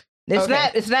 yeah.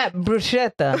 It's not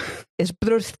bruschetta. It's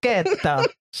bruschetta.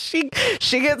 She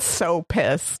gets so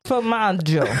pissed.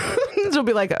 Formaggio. She'll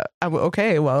be like,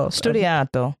 okay, well,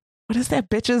 studiato. What is that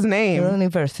bitch's name?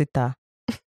 Università.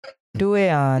 2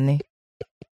 anni.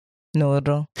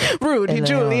 Noro. Rudy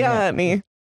Giuliani.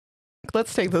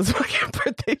 Let's take this fucking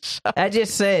birthday shot. I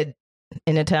just said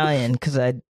in Italian because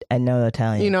I know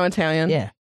Italian. You know Italian? Yeah.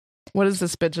 What is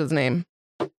this bitch's name?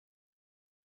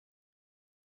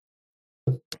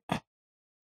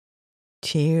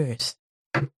 Cheers.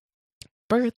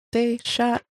 Birthday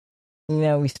shot. You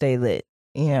know, we stay lit.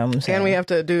 You know what I'm saying? And we have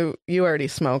to do, you already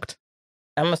smoked.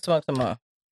 I'm going to smoke some more.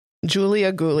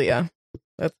 Julia Gulia.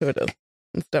 That's who it is.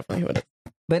 That's definitely who it is.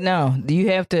 But no, you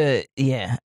have to,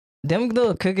 yeah. Them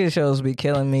little cooking shows be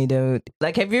killing me, dude.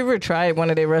 Like, have you ever tried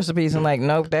one of their recipes and like,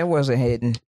 nope, that wasn't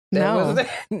hidden? No.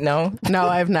 No? No,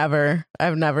 I've never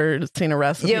seen a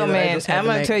recipe. Yo, man, I'm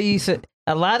going to tell you,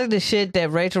 a lot of the shit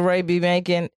that Rachel Ray be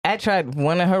making, I tried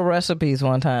one of her recipes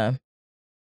one time.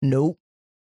 Nope.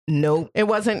 It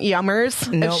wasn't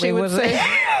yummers, No, as she it would wasn't.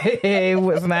 say. It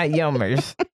was not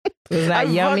yummers. It was not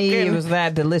yummy. It was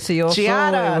not delicioso.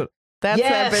 Giada. That's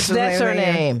that bitch's that's her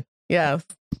again. name. Yes.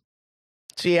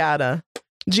 Giada.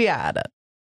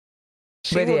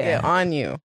 She But will yeah. get on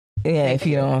you. Yeah, if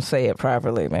you don't say it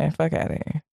properly, man. Fuck out of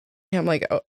here. Yeah, I'm like,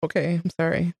 oh, okay, I'm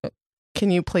sorry. Can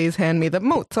you please hand me the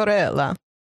mozzarella?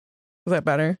 Is that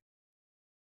better?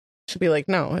 Should be like,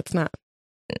 no, it's not.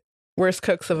 Worst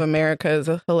Cooks of America is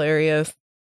hilarious.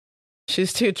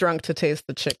 She's too drunk to taste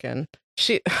the chicken.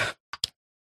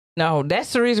 No,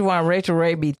 that's the reason why Rachel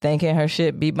Ray be thinking her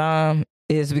shit be bomb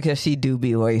is because she do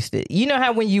be wasted. You know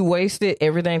how when you waste it,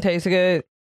 everything tastes good?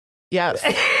 Yes.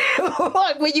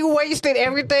 Like when you waste it,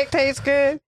 everything tastes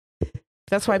good?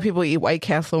 That's why people eat White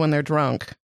Castle when they're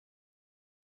drunk.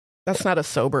 That's not a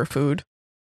sober food.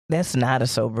 That's not a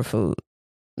sober food.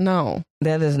 No.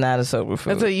 That is not a sober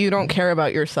food. That's you don't care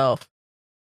about yourself.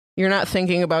 You're not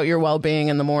thinking about your well-being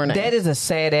in the morning. That is a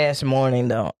sad-ass morning,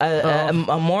 though.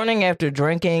 A morning after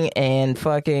drinking and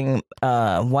fucking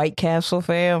White Castle,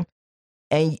 fam.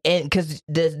 And because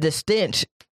the stench,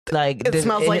 like... It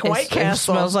smells like White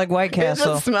Castle. It smells like White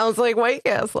Castle. It just smells like White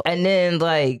Castle. And then,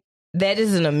 like, that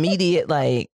is an immediate,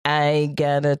 like, I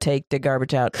gotta take the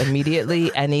garbage out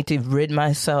immediately. I need to rid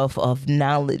myself of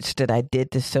knowledge that I did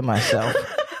this to myself.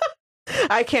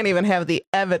 I can't even have the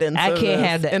evidence. I can't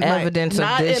have the evidence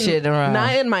of this shit around.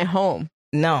 Not in my home.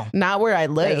 No. Not where I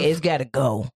live. Like, it's gotta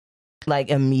go. Like,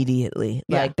 immediately.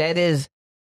 Yeah. Like, that is...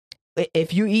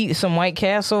 If you eat some White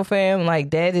Castle, fam,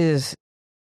 like, that's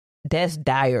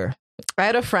dire. I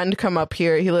had a friend come up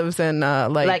here. He lives in,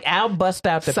 like I'll bust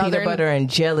out the peanut butter and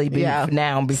jelly beef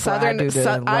now before I do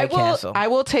the White Castle. I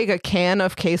will take a can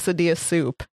of quesadilla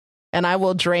soup and I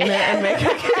will drain it and make a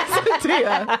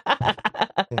quesadilla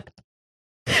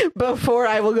before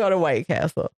I will go to White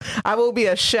Castle. I will be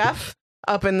a chef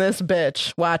up in this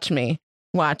bitch. Watch me.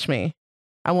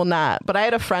 I will not. But I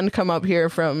had a friend come up here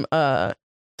from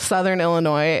Southern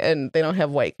Illinois and they don't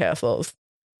have White Castles.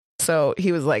 So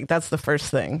he was like, that's the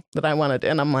first thing that I wanted.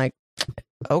 And I'm like,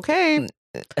 okay,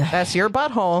 that's your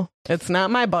butthole. It's not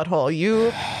my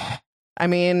butthole.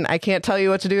 I can't tell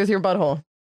you what to do with your butthole.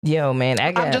 Yo, man,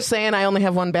 I'm just saying I only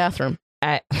have one bathroom.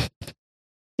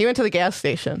 He went to the gas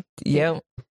station. Yep.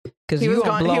 Because he was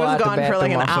gone for like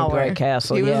an hour. White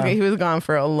Castle. He was gone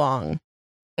for a long.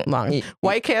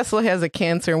 White Castle has a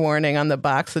cancer warning on the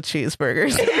box of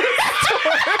cheeseburgers.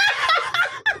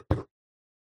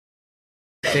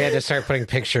 They had to start putting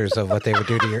pictures of what they would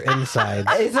do to your insides.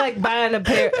 It's like buying a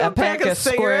pack of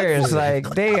squares. Like,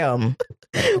 damn.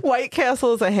 White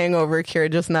Castle is a hangover cure,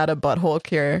 just not a butthole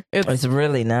cure. It's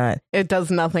really not. It does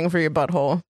nothing for your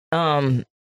butthole.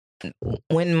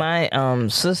 When my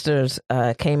sisters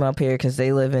came up here because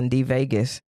they live in D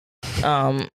Vegas.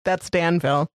 That's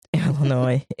Danville,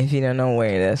 Illinois. If you don't know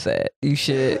where that's at, you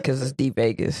should, because it's D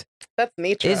Vegas. That's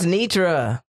Netra. It's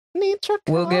Netra. Netra.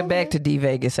 We'll get back to D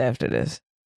Vegas after this.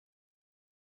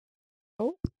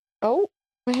 Oh,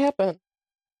 what happened?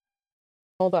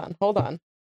 Hold on.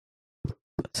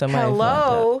 Somebody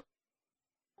Hello,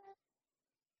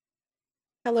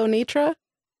 Netra.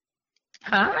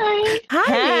 Hi.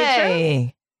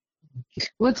 Hey.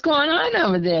 What's going on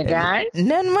over there, guys?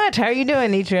 Nothing much. How are you doing,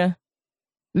 Netra?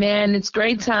 Man, it's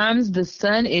great times. The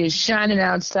sun is shining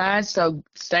outside, so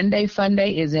Sunday Fun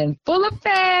Day is in full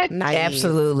effect. Nice.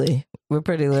 Absolutely. We're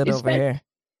pretty lit over here.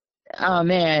 Oh,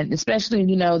 man. Especially,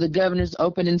 the governor's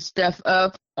opening stuff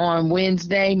up on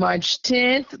Wednesday, March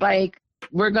 10th. Like,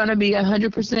 we're going to be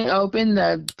 100% open.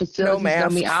 The facility's going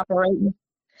to be operating.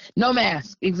 No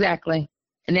mask. Exactly.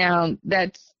 Now,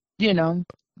 that's, to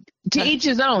each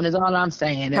his own is all I'm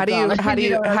saying. How do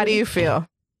you feel?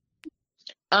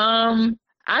 I'm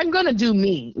going to do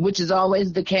me, which is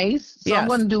always the case. So I'm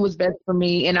going to do what's best for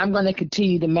me, and I'm going to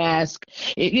continue to mask.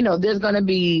 There's going to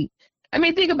be,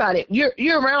 think about it.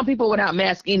 You're around people without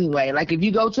mask anyway. Like if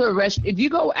you go to if you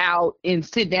go out and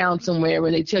sit down somewhere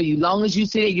where they tell you, long as you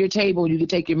sit at your table, you can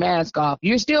take your mask off.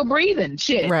 You're still breathing.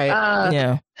 Shit. Right.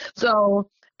 Yeah. So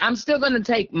I'm still going to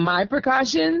take my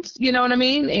precautions. You know what I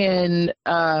mean? And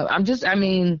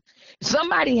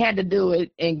somebody had to do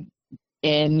it, and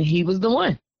and he was the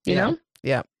one, you know?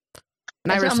 Yeah.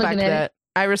 And That's I how I'm respect looking at that.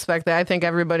 I respect that. I think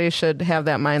everybody should have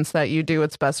that mindset. You do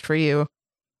what's best for you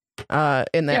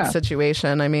in that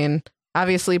situation. I mean,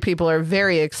 obviously people are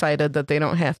very excited that they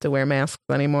don't have to wear masks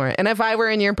anymore. And if I were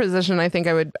in your position, I think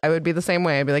I would be the same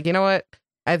way. I'd be like, you know what?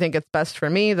 I think it's best for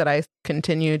me that I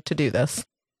continue to do this.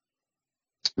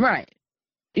 Right.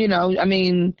 You know, I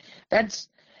mean,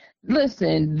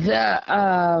 listen,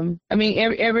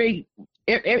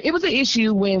 it was an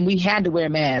issue when we had to wear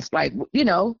masks. Like, you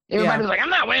know, everybody was like, I'm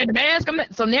not wearing the mask.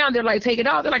 So now they're like, take it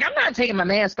off. They're like, I'm not taking my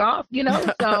mask off, you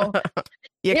know? So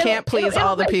you can't please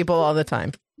all the people all the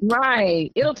time.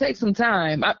 Right. It'll take some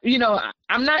time.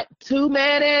 I'm not too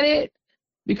mad at it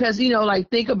because, you know, like,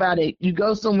 think about it. You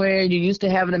go somewhere, you're used to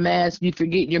having a mask, you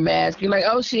forget your mask. You're like,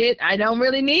 oh, shit, I don't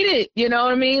really need it. You know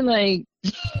what I mean? Like,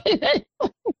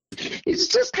 it's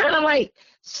just kind of like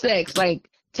sex. Like,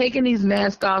 taking these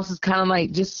masks off is kind of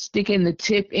like just sticking the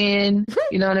tip in.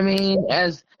 You know what I mean?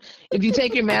 As if you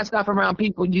take your mask off around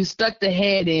people, you stuck the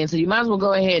head in. So you might as well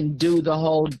go ahead and do the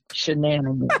whole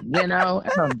shenanigan. You know? I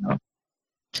don't know.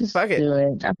 Just Fuck it. Do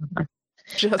it.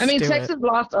 I mean, Texas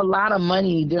lost a lot of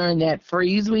money during that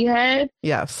freeze we had.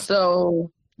 Yes. So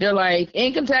they're like,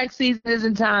 income tax season is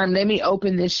in time. Let me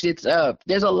open this shit up.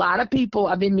 There's a lot of people.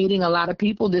 I've been meeting a lot of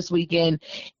people this weekend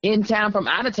in town from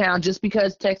out of town just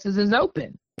because Texas is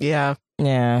open. Yeah.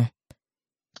 Yeah.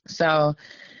 So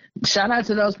shout out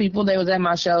to those people. They was at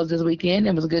my shows this weekend.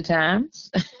 It was good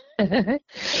times.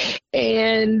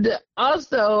 And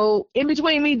also, in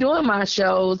between me doing my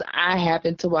shows, I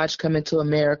happened to watch Coming to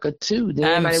America too. Did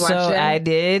anybody watch that? I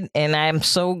did, and I'm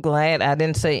so glad I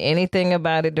didn't say anything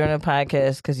about it during the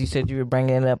podcast because you said you were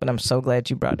bringing it up, and I'm so glad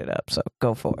you brought it up. So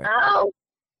go for it. Oh,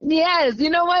 yes.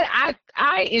 You know what?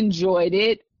 I enjoyed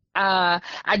it. I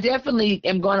definitely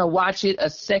am going to watch it a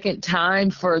second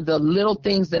time for the little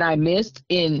things that I missed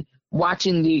in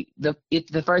watching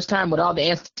the first time with all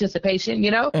the anticipation, you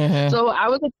know? Mm-hmm. So I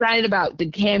was excited about the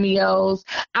cameos.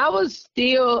 I was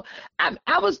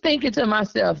thinking to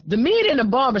myself, the meet in the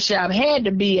barbershop had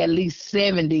to be at least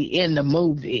 70 in the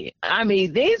movie. I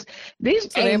mean, these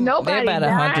so ain't nobody they're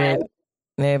about 100.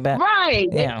 They're about, right.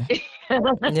 Yeah.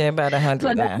 They're about 100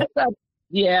 so now.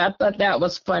 I thought that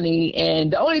was funny.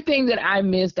 And the only thing that I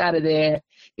missed out of there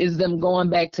is them going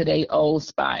back to their old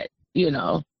spot. You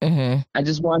know, mm-hmm.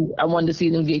 I wanted to see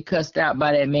them get cussed out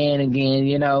by that man again,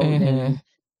 you know. Mm-hmm. And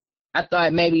I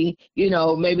thought maybe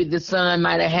the son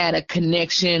might have had a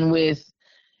connection with,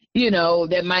 you know,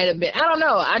 that might have been, I don't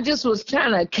know. I just was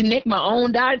trying to connect my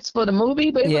own dots for the movie,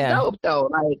 but it was dope though.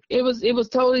 Like it was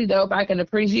totally dope. I can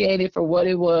appreciate it for what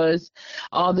it was.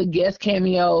 All the guest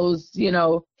cameos, you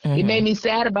know, It made me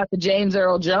sad about the James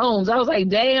Earl Jones. I was like,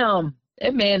 damn.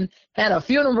 That man had a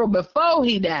funeral before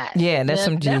he died. Yeah, that's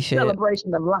some G shit.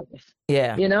 Celebration of life.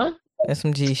 Yeah, you know, that's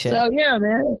some G shit. So yeah,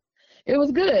 man, it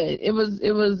was good. It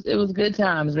was good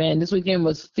times, man. This weekend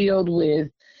was filled with,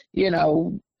 you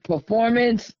know,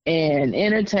 performance and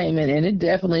entertainment, and it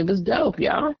definitely was dope,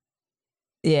 y'all.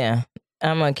 Yeah,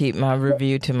 I'm gonna keep my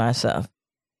review to myself.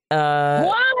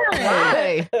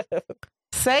 Why?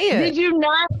 Say it.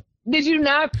 Did you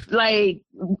not like?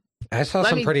 I saw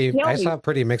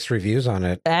pretty mixed reviews on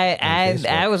it.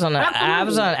 I was on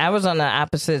the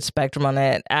opposite spectrum on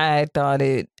that. I thought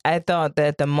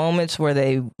that the moments where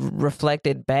they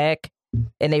reflected back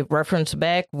and they referenced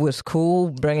back was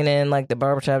cool, bringing in like the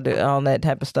barbershop, all that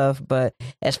type of stuff. But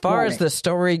as far as the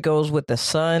story goes with the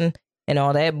son and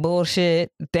all that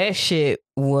bullshit, that shit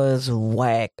was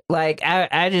whack. Like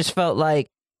I just felt like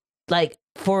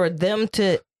for them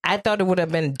to, I thought it would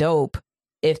have been dope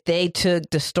if they took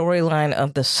the storyline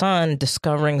of the son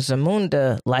discovering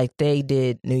Zamunda like they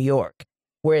did New York,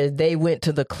 where they went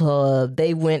to the club,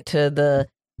 they went to the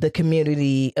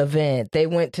community event, they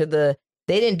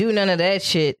didn't do none of that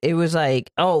shit. It was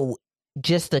like, oh,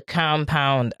 just the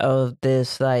compound of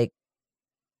this like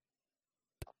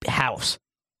house.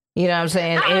 You know what I'm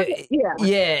saying?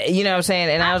 Yeah, you know what I'm saying?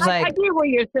 And I was like, I get what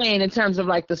you're saying in terms of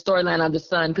like the storyline of the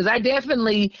son, because I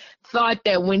definitely thought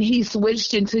that when he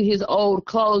switched into his old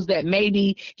clothes that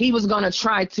maybe he was going to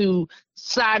try to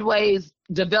sideways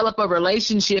develop a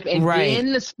relationship and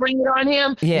then spring it on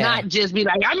him, not just be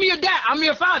like, I'm your dad, I'm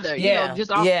your father, you know,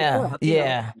 just off the cuff, you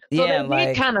know? So they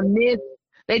did kind of miss.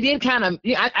 They did kind of.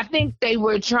 I think they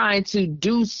were trying to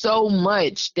do so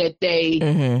much that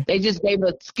they just gave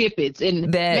us skip-its,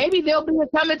 and maybe they'll be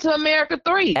Coming to America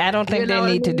 3. I don't think they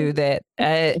need to do that.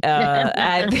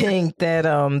 I think that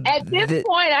at this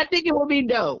point, I think it will be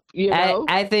dope. You know,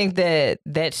 I think that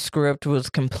script was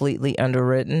completely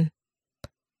underwritten,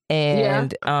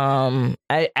 and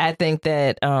I think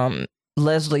that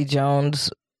Leslie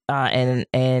Jones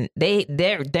and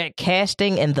their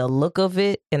casting and the look of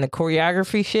it and the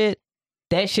choreography shit,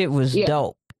 that shit was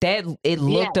dope. That it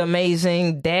looked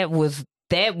amazing. That was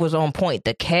on point.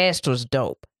 The cast was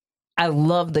dope. I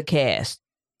love the cast.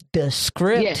 The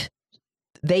script,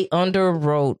 they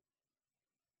underwrote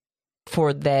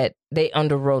for that. They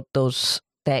underwrote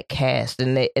that cast,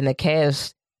 and the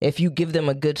cast. If you give them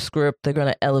a good script, they're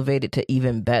gonna elevate it to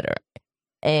even better.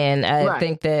 And I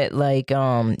think that like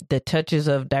the touches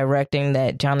of directing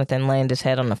that Jonathan Landis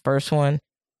had on the first one,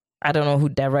 I don't know who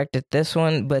directed this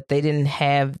one, but they didn't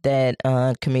have that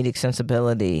comedic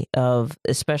sensibility of,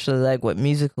 especially like with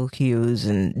musical cues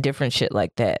and different shit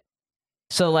like that.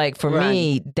 So like for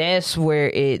me, that's where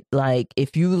it, like,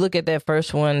 if you look at that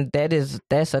first one,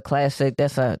 that's a classic.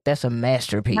 That's a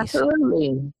masterpiece.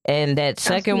 Absolutely. And that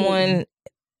second one,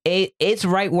 it's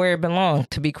right where it belongs,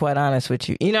 to be quite honest with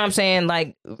you. You know what I'm saying?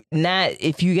 Like, not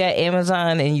if you got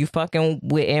Amazon and you fucking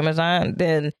with Amazon,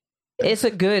 then it's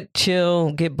a good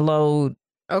chill, get blowed.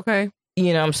 Okay.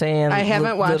 You know what I'm saying? I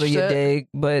haven't watched it, dig,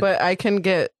 but I can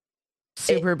get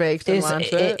super baked and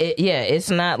watch it. Yeah, it's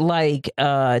not like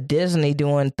Disney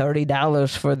doing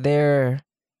 $30 for their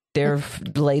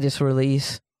latest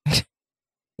release.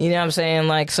 You know what I'm saying?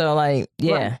 Like, so like,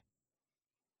 yeah.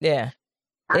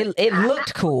 It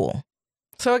looked cool.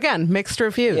 So again, mixed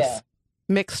reviews. Yeah.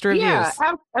 Mixed reviews. Yeah,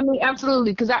 I mean,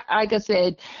 absolutely. Because like I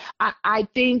said, I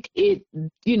think it,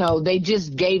 they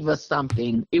just gave us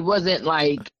something. It wasn't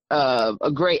like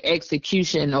a great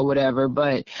execution or whatever,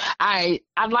 but I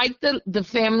like the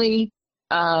family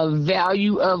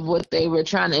value of what they were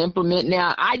trying to implement.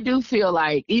 Now, I do feel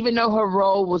like, even though her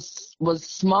role was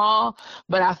small,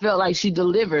 but I felt like she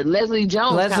delivered. Leslie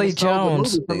Jones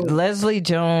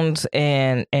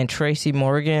and Tracy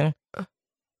Morgan.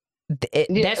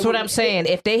 That's what I'm saying.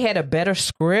 If they had a better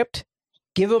script,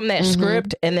 give them that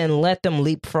script and then let them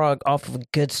leapfrog off of a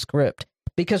good script.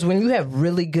 Because when you have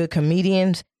really good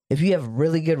comedians, if you have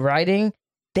really good writing,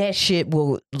 that shit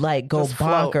will like go just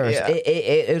bonkers. Float,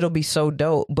 it'll be so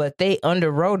dope. But they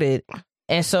underwrote it.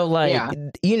 And so like,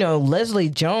 Leslie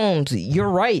Jones, you're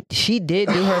right. She did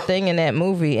do her thing in that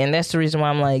movie. And that's the reason why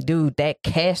I'm like, dude, that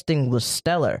casting was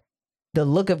stellar. The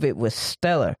look of it was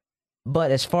stellar.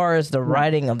 But as far as the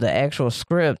writing of the actual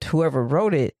script, whoever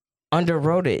wrote it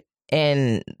underwrote it,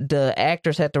 and the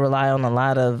actors had to rely on a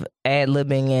lot of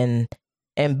ad-libbing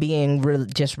and being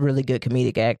just really good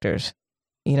comedic actors.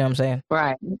 You know what I'm saying?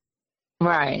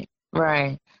 Right.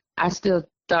 I still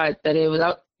thought that it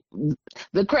was.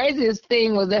 The craziest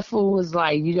thing was that fool was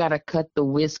like, you gotta cut the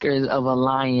whiskers of a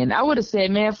lion. I would have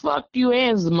said, man, fuck you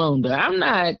and Zamunda. I'm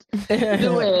not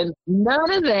doing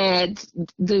none of that.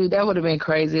 Dude, that would have been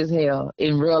crazy as hell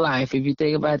in real life if you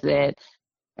think about that.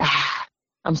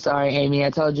 I'm sorry, Aimee.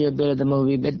 I told you a bit of the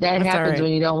movie, but that happens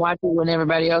when you don't watch it when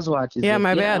everybody else watches it. Yeah,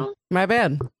 my bad. My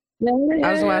bad.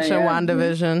 I was watching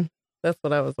WandaVision. That's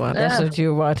what I was watching. That's what you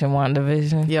were watching,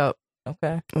 WandaVision? Yep.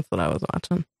 Okay. That's what I was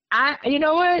watching. You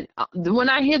know what? When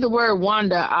I hear the word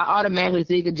Wanda, I automatically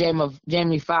think of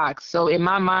Jamie Foxx. So in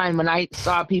my mind, when I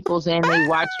saw people saying they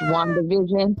watched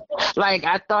WandaVision, like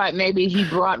I thought maybe he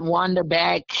brought Wanda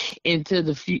back into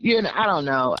the future. I don't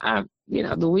know.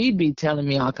 The weed be telling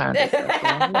me all kinds of stuff.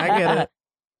 I get it.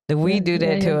 The weed do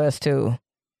that to us too.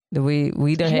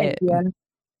 We done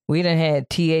had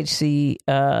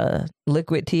THC,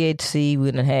 liquid THC.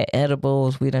 We done had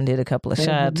edibles. We done did a couple of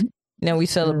shots. Now we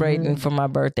celebrating for my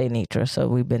birthday, Netra, so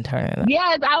we've been turning up.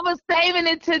 Yes, I was saving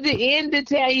it to the end to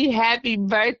tell you happy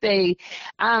birthday.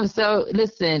 So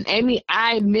listen, Aimee,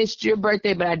 I missed your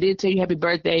birthday, but I did tell you happy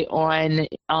birthday on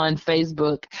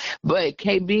Facebook. But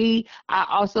KB, I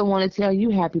also want to tell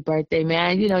you happy birthday,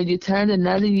 man. You turned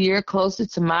another year closer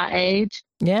to my age.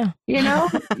 Yeah.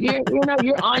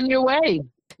 You're on your way.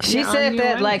 She said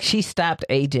that like she stopped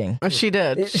aging. She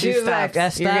did. She was like, I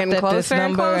stopped at this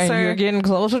number and you're getting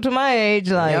closer to my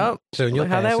age. Like, yep. Soon you'll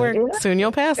how pass that works. Yeah. Soon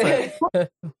you'll pass it.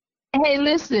 Hey,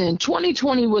 listen,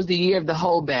 2020 was the year of the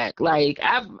holdback. Like,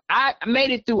 I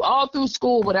made it all through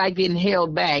school without getting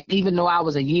held back, even though I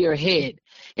was a year ahead.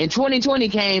 And 2020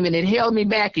 came and it held me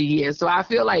back a year. So I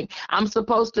feel like I'm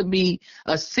supposed to be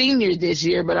a senior this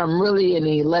year, but I'm really in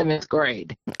the 11th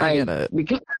grade. I get it.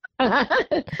 Because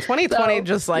 2020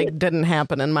 just like didn't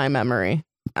happen in my memory.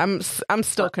 I'm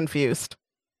still confused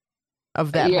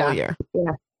of that whole year.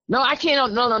 Yeah. No, I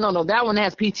can't. No. That one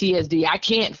has PTSD. I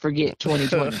can't forget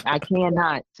 2020. I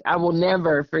cannot. I will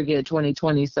never forget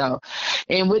 2020. So,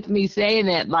 and with me saying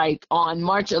that, like on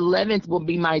March 11th will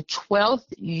be my 12th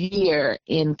year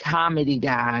in comedy,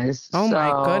 guys. Oh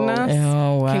my goodness!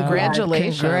 Oh wow!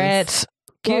 Congratulations! Congrats!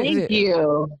 Thank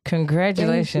you.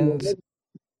 Congratulations! Thank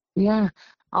you. Yeah.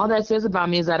 All that says about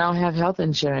me is I don't have health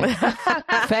insurance.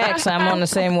 Facts. I'm on the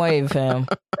same wave, fam.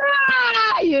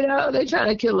 You know, they're trying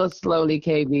to kill us slowly,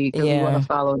 KB, because we want to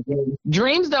follow dreams.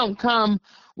 Dreams don't come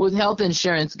with health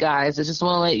insurance, guys. I just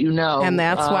want to let you know. And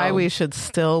that's why we should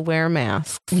still wear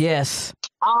masks. Yes.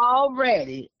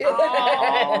 Already. You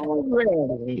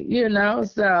know,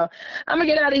 so I'm going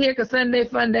to get out of here because Sunday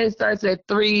Fun Day starts at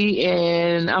 3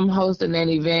 and I'm hosting an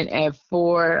event at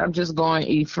 4. I'm just going to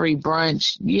eat free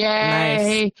brunch.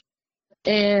 Yay. Nice.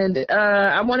 And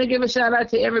I want to give a shout out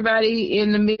to everybody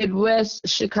in the Midwest,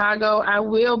 Chicago. I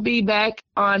will be back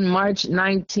on March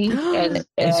 19th.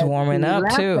 It's warming up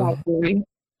too.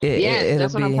 Yes,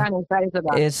 that's what I'm kind of excited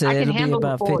about. It'll be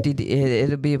about 50.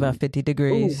 It'll be about 50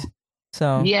 degrees. Ooh.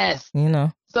 So yes, you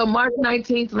know. So March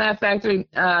 19th, Laugh Factory,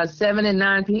 7 and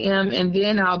 9 p.m. And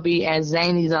then I'll be at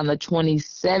Zany's on the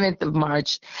 27th of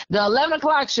March. The 11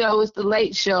 o'clock show is the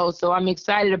late show. So I'm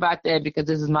excited about that because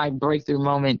this is my breakthrough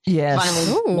moment.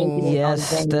 Yes.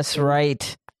 Yes, that's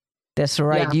right. That's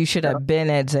right. Yeah. You should have been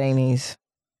at Zany's.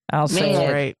 I'll say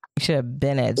it. Right. You should have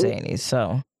been at Zany's.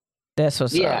 So that's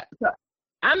what's up. So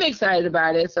I'm excited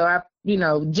about it. So I,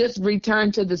 just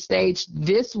returned to the stage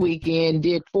this weekend,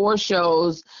 did 4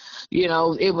 shows.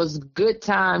 It was good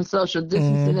time, social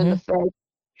distancing in effect.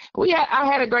 I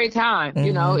had a great time.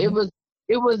 It was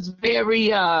very,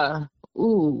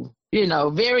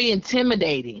 very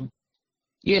intimidating,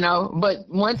 but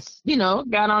once,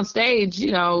 got on stage,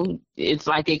 it's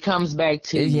like it comes back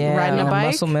to riding a bike.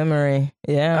 Muscle memory.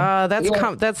 Yeah.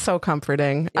 That's so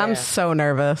comforting. Yeah. I'm so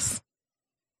nervous.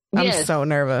 I'm so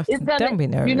nervous. Don't be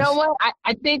nervous. You know what?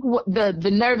 I think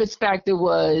the nervous factor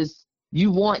was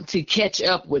you want to catch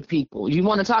up with people. You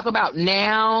want to talk about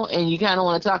now, and you kind of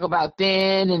want to talk about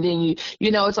then, and then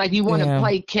it's like you want to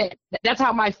play catch. That's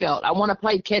how I felt. I want to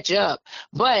play catch up,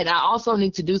 but I also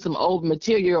need to do some old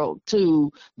material to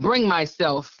bring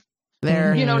myself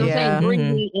there. You know what I'm saying?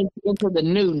 Bring me into the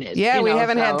newness. Yeah, we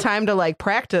haven't had time to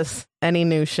practice any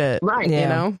new shit. Right.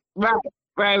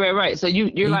 Right. So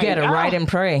you like, gotta write and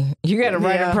pray. You gotta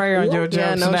write and pray on your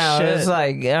jokes now. Shit. It's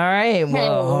like, all right,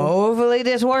 well, hopefully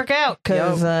this work out.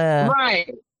 Cause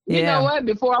right. You know what?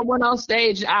 Before I went on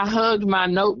stage, I hugged my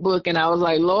notebook and I was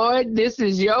like, Lord, this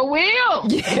is your will.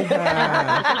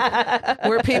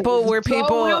 Where people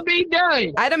will be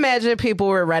done. I'd imagine people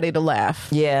were ready to laugh.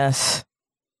 Yes.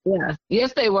 Yeah.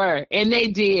 Yes, they were, and they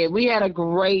did. We had a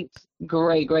great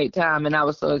time, and I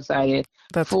was so excited.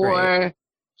 That's great.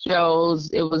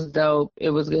 Shows. It was dope. It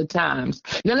was good times.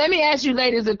 Now, let me ask you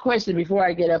ladies a question before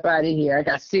I get up out of here. I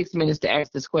got 6 minutes to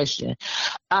ask this question.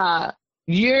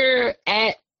 You're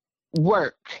at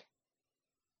work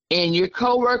and your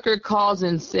coworker calls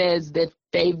and says that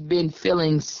they've been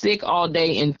feeling sick all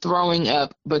day and throwing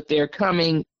up, but they're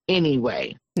coming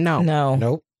anyway. No.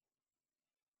 Nope.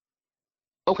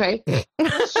 Okay.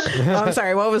 I'm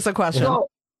sorry. What was the question?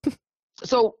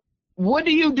 So what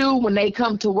do you do when they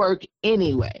come to work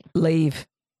anyway? Leave.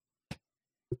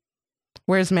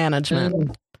 Where's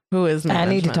management? Who is management?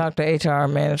 I need to talk to HR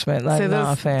management.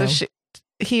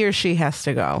 He or she has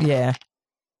to go. Yeah.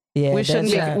 We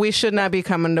should not be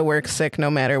coming to work sick no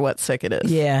matter what sick it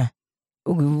is. Yeah.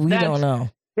 We don't know.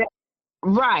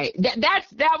 Right.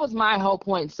 That was my whole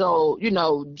point. So,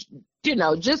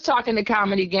 just talking the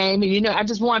comedy game, and I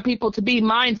just want people to be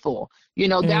mindful.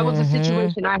 That was a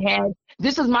situation I had.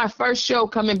 This is my first show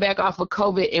coming back off of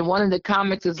COVID, and one of the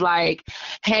comics is like,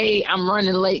 "Hey, I'm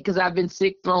running late because I've been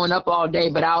sick, throwing up all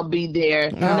day, but I'll be there."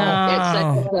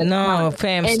 No,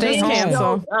 fam, stay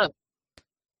home.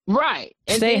 Right.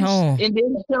 Stay home. And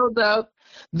then it shows up.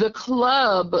 The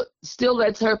club still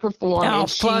lets her perform. Oh,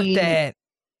 fuck that.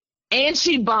 And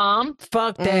she bombed.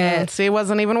 Fuck that. See, it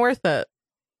wasn't even worth it.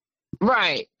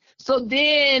 Right. So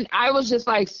then I was just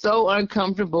so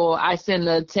uncomfortable. I sent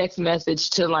a text message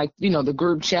to the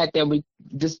group chat that we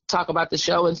just talk about the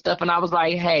show and stuff. And I was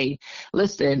like, hey,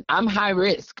 listen, I'm high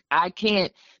risk. I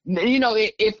can't,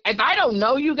 if I don't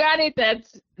know you got it,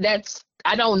 that's,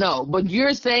 I don't know. But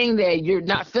you're saying that you're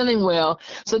not feeling well.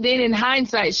 So then in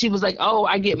hindsight, she was like, oh,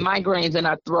 I get migraines and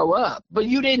I throw up. But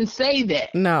you didn't say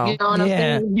that. No. You know what I'm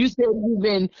saying? You said you've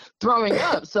been throwing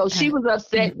up. So she was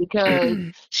upset because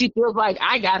she feels like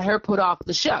I got her put off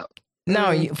the show.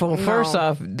 No, first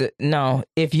off, no.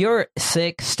 If you're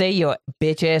sick, stay your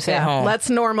bitch ass at home. Let's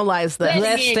normalize this.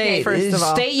 Let's stay. First of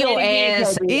all, stay your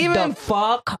ass even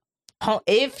fuck home.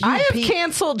 I have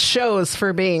canceled shows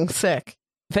for being sick.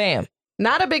 Fam.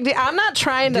 Not a big deal. I'm not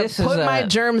trying to put my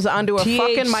germs onto a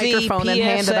fucking microphone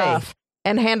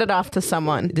and hand it off to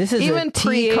someone. This is even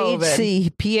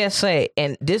pre-COVID. PSA,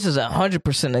 and this is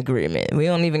 100% agreement. We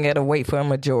don't even got to wait for a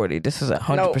majority. This is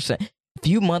 100%. If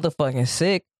you motherfucking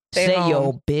sick, Stay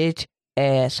your bitch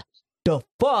ass the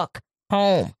fuck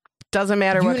home. Doesn't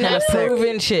matter what kind of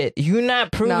sick. You're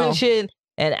not proving shit.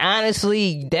 And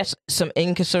honestly, that's some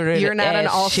inconsiderate. You're not an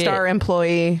all-star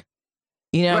employee.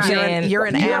 You know what I'm saying? You're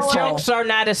an asshole. Jokes are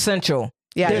not essential.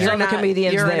 Yeah, there's other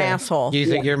comedians You're there. an asshole. You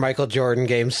think you're Michael Jordan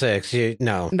Game 6?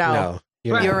 No.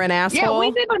 You're an asshole. Yeah,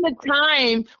 we live in a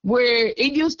time where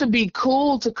it used to be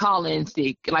cool to call in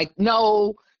sick. Like,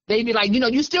 no, they'd be like,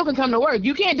 you still can come to work.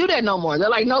 You can't do that no more. They're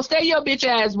like, no, stay your bitch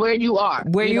ass where you are.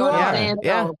 Where you are.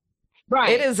 Yeah. So, right.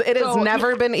 It has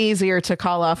never been easier to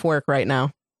call off work right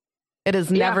now. It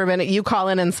has never been. You call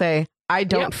in and say, I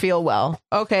don't feel well.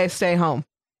 Okay, stay home.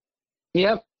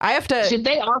 Yep. I have to. Should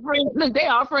they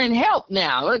offering help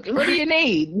now? Look, what do you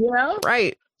need?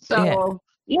 Right. So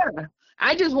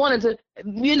I just wanted to,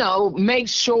 make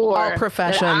sure all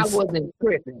professions. That I wasn't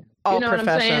tripping. All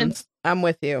professions. I'm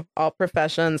with you. All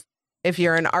professions. If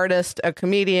you're an artist, a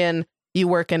comedian, you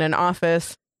work in an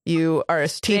office, you are a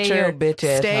teacher,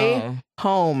 stay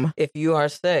home. If you are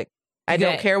sick, I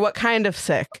don't care what kind of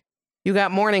sick. You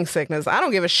got morning sickness. I don't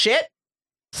give a shit.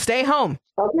 Stay home.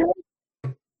 Okay.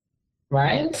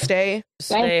 Right? Stay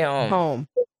home.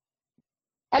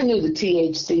 I knew the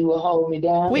THC would hold me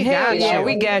down. We got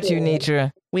you,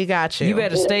 Netra. We got you. You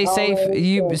better stay safe.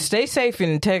 You stay safe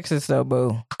in Texas, though,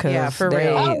 boo. Yeah, for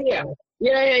real. Oh, yeah.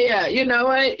 Yeah. You know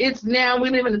what? It's now we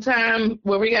live in a time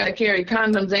where we got to carry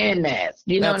condoms and masks.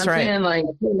 You know what I'm saying? Like,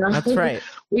 that's right.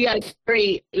 We got to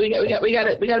carry. We got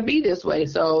to be this way.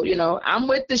 So I'm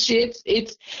with the shits.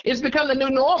 It's become the new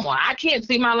normal. I can't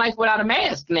see my life without a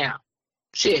mask now.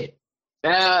 Shit.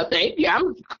 Thank you.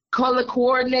 I'm color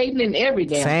coordinating and every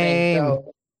damn thing.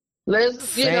 So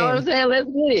let's, you know what I'm saying? Let's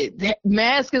get it. The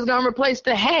mask is gonna replace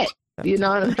the hat. You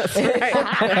know what I'm saying?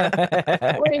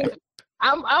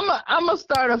 I'm gonna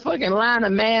start a fucking line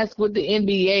of masks with the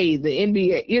NBA. The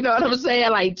NBA. You know what I'm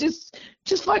saying? Like just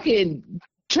fucking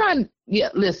trying. Yeah.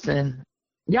 Listen,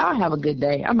 y'all have a good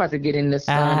day. I'm about to get in the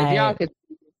sun. If y'all could.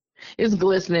 It's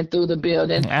glistening through the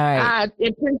building. I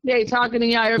appreciate talking to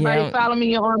y'all. Everybody follow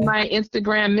me on my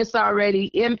Instagram, Miss Already,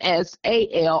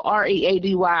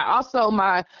 MSALREADY. Also,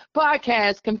 my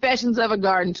podcast, Confessions of a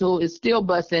Garden Tool, is still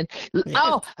busting.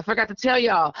 Oh, I forgot to tell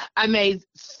y'all, I made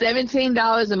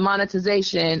 $17 in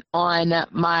monetization on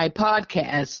my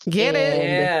podcast. Get it?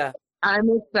 Yeah. I'm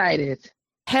excited.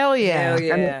 Hell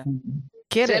yeah.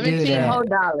 Get it. $17 whole.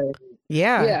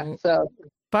 Yeah. So.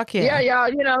 Fuck yeah. Yeah,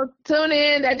 y'all, tune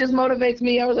in. That just motivates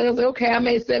me. I was like, okay, I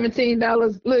made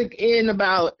 $17 in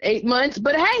about 8 months.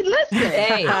 But hey, listen.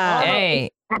 Hey.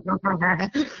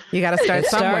 You got to start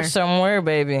somewhere. Start somewhere,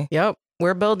 baby. Yep.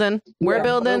 We're building. We're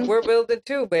building. We're building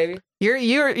too, baby.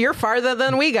 You're farther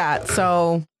than we got,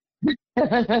 so.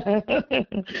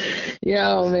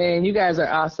 Yo, man, you guys are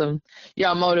awesome.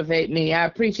 Y'all motivate me. I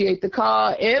appreciate the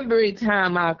call every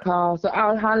time I call. So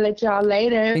I'll holler at y'all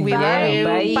later. We love you.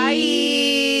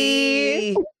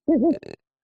 Bye.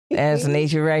 As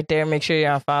Netra right there. Make sure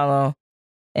y'all follow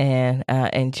and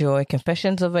enjoy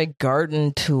Confessions of a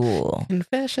Garden Tool.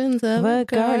 Confessions of a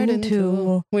Garden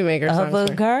Tool. We make our songs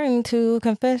of a garden tool.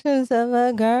 Confessions of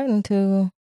a garden tool.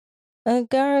 A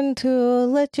garden tool,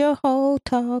 let your hoe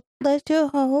talk. Let your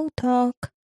hoe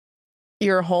talk.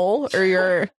 Your hole or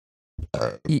your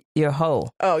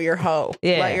hoe? Oh, your hoe.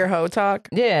 Yeah. Let your hoe talk.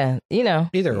 Yeah,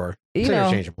 either or. It's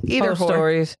interchangeable. Either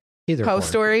stories. Either hoe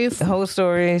stories. Hoe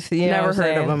stories. Never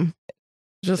heard of them.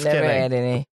 Just never kidding. had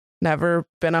any. Never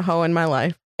been a hoe in my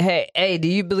life. Hey, do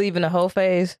you believe in the hoe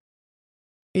phase?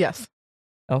 Yes.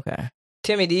 Okay.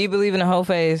 Timmy, do you believe in the hoe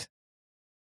phase?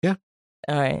 Yeah.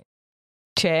 All right.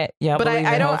 Chat, y'all. But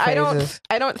I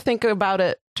don't think about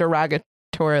it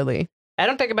derogatorily. I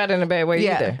don't think about it in a bad way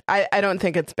either. I don't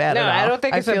think it's bad. No, at all. I don't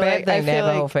think it's a bad thing to have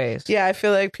a hoe phase. Yeah, I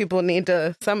feel like people need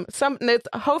to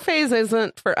hoe phase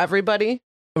isn't for everybody.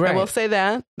 Right. I will say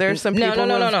that there's some people.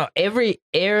 No.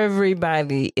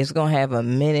 Everybody is gonna have a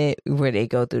minute where they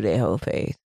go through their hoe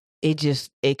phase.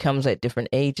 It comes at different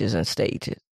ages and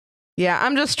stages. Yeah,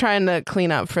 I'm just trying to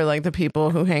clean up for like the people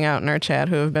who hang out in our chat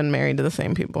who have been married to the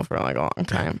same people for like a long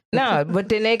time. No, but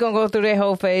then they gonna go through their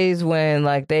whole phase when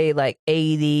like they like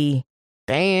 80.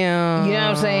 Damn. You know what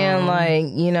I'm saying? Like,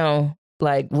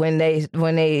 like when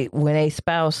they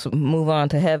spouse move on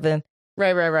to heaven.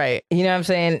 Right. You know what I'm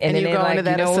saying? And then you go into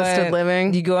that assisted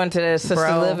living. You go into that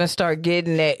assisted living, start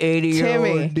getting that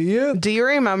 80-year-old. Timmy, do you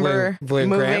remember when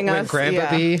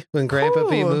Grandpa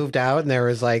B moved out and there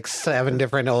was like 7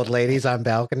 different old ladies on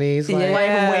balconies, like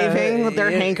waving with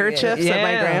their handkerchiefs at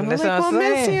my grandma? Like, we'll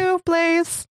miss you,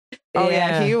 please. Oh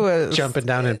yeah, he was jumping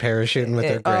down and parachuting with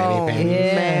their granny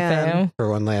panties. Man. For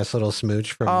one last little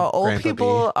smooch from old Grandpa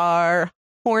people B. are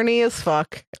horny as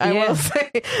fuck. I will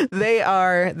say they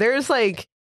are. There's like,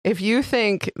 if you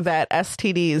think that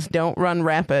STDs don't run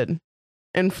rapid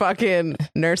in fucking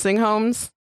nursing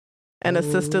homes and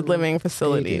assisted living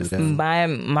facilities. My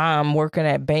mom working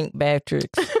at Bank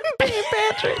Patrick's. Bank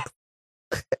Patrick's.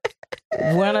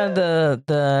 One of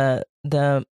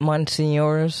the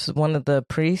monsignors, one of the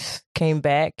priests came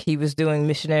back. He was doing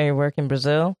missionary work in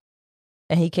Brazil.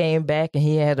 And he came back and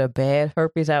he had a bad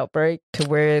herpes outbreak to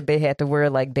where they had to wear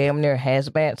like damn near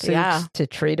hazmat suits to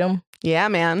treat him. Yeah,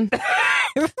 man.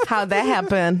 How'd that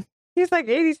happen? He's like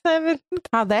 87.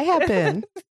 How'd that happen?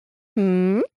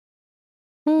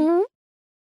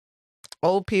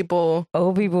 Old people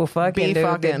fucking.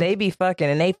 They be fucking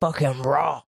and they fucking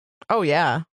raw. Oh,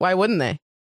 yeah. Why wouldn't they?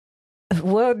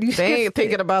 Well, they ain't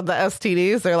thinking about the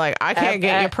STDs. They're like, I can't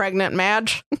get you pregnant,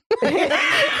 Madge.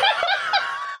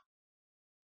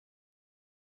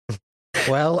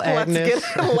 Well, Agnes.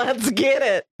 Let's get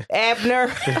it.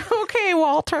 Abner. Okay,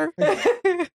 Walter.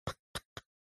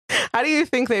 How do you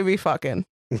think they be fucking?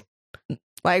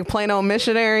 Like plain old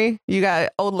missionary? You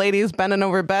got old ladies bending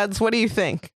over beds? What do you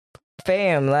think?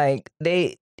 Fam, like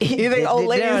they... You think old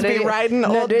ladies be riding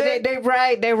old dick? They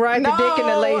ride the dick in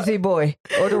the lazy boy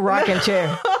or the rocking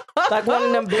chair. Like one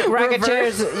of them big rocking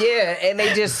chairs. Yeah, and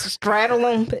they just straddle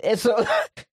them. And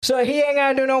so he ain't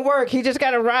gotta do no work. He just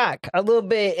gotta rock a little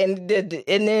bit, and then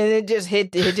it just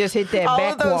hit that all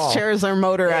back wall. All of those chairs are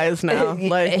motorized now.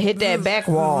 Like hit that back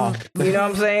wall. You know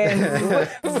what I'm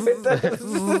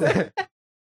saying?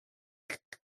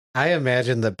 I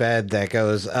imagine the bed that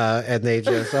goes, and they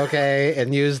just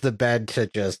and use the bed to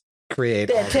just create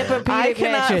that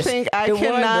Tempur-Pedic I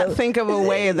cannot think of a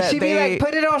way that she'd be like,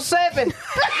 put it on 7.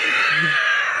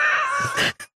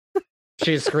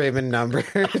 She's screaming numbers.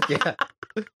 Yeah.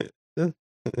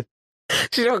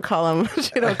 She don't call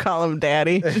him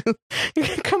daddy.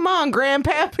 Come on,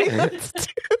 grandpappy.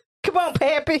 Come on,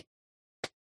 pappy.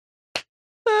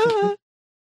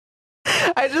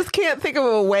 I just can't think of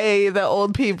a way that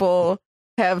old people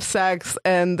have sex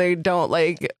and they don't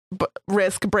like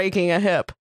risk breaking a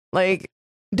hip. Like,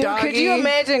 dude, could you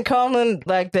imagine calling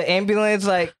like the ambulance?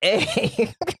 Like,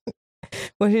 hey,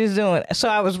 what he's doing? So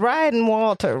I was riding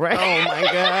Walter, right? Oh my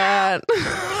god!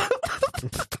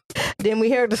 Then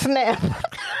we heard the snap.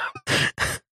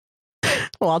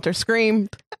 Walter screamed.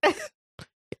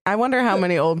 I wonder how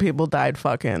many old people died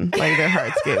fucking. Like their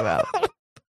hearts gave out.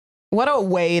 What a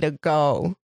way to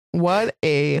go. What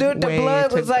a dude, the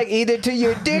blood was like either to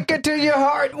your dick or to your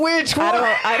heart. Which one?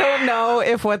 I don't know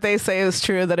if what they say is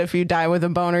true, that if you die with a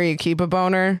boner, you keep a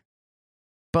boner.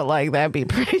 But like, that'd be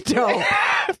pretty dope.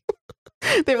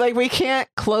 They're like, we can't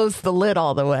close the lid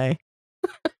all the way.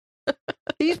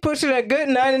 He's pushing a good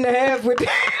 9.5 with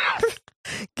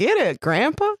Get it,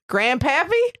 Grandpa? Grandpappy?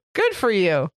 Good for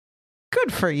you.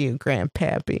 Good for you,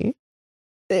 Grandpappy.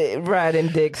 Riding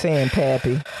dick saying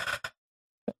pappy.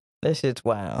 That shit's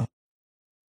wild.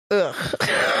 Ugh.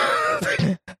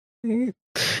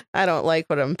 I don't like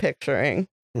what I'm picturing.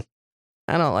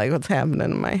 I don't like what's happening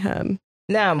in my head.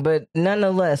 No, but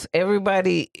nonetheless,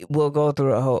 everybody will go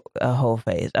through a whole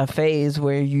phase. A phase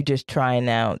where you just trying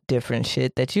out different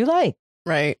shit that you like.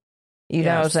 Right. You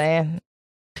know what I'm saying?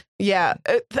 Yeah.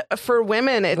 For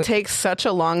women, it takes such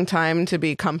a long time to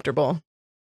be comfortable.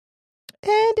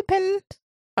 It depends.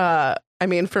 I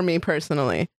mean, for me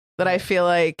personally, that I feel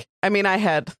like, I mean,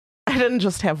 I didn't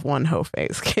just have one hoe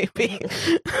phase, KB.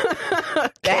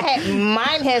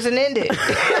 Mine hasn't ended.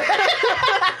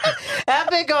 I've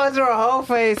been going through a whole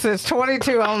phase since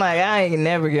 22. I'm like, I ain't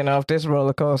never getting off this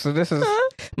roller coaster. This is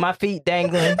my feet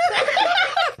dangling.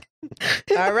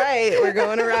 All right, we're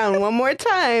going around one more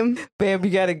time. Babe,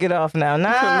 you got to get off now.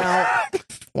 No.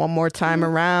 One more time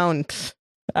around.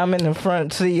 I'm in the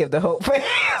front seat of the whole phase.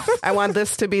 I want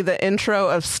this to be the intro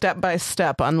of Step by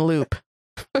Step on loop.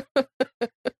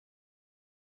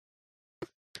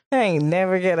 I ain't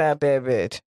never get out that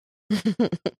bitch.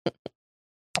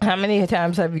 How many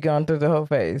times have you gone through the whole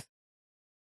phase?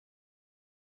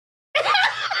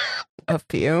 A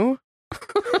few.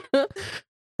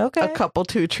 Okay. A couple,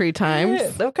 2-3 times.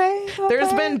 Yeah, okay.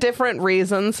 There's been different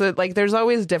reasons. Like, there's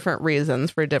always different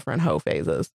reasons for different hoe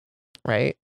phases,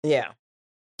 right? Yeah.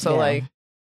 So, like,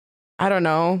 I don't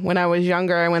know. When I was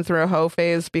younger, I went through a hoe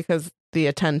phase because the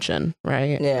attention,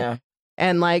 right? Yeah.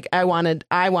 And like, I wanted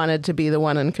to be the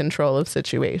one in control of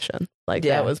situation. Like,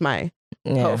 that was my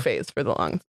hoe phase for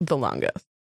the longest.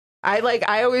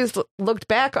 I always looked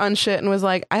back on shit and was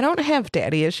like, I don't have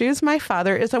daddy issues. My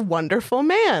father is a wonderful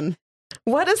man.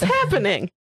 What is happening?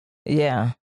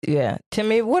 Yeah. Yeah.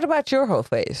 Timmy, what about your hoe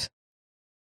phase?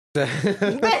 I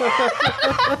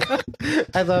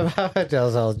love how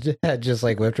Adele's all had just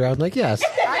like whipped around like, yes.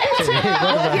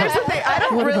 Well, here's the thing. I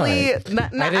don't really.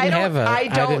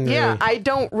 I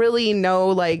don't really know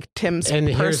like Tim's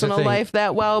personal life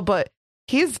that well, but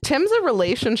Tim's a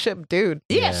relationship dude.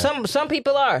 Yeah, some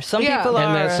people are. Some people are.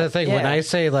 And that's the thing. When I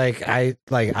say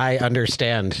I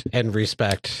understand and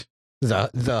respect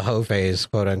the hoe phase,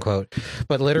 quote unquote,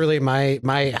 but literally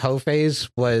my hoe phase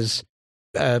was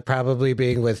probably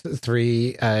being with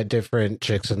 3 different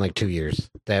chicks in like 2 years.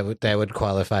 That would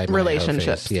qualify my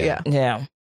relationships. Yeah.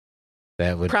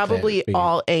 That would probably be...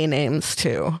 all A names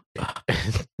too.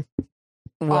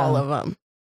 All of them,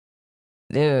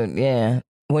 dude. Yeah.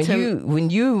 When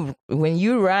you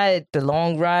ride the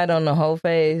long ride on the whole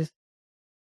phase,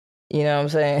 you know what I'm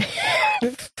saying?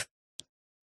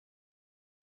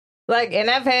 Like, and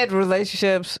I've had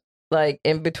relationships like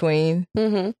in between,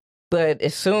 but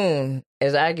as soon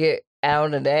as I get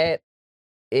out of that,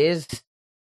 is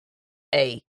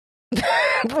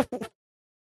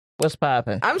what's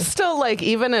popping? I'm still like,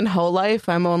 even in whole life,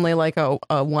 I'm only like a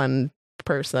one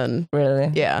person.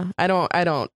 Really? Yeah. I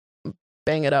don't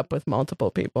bang it up with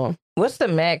multiple people. What's the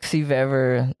max you've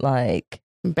ever like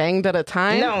banged at a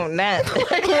time? No, not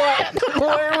like what?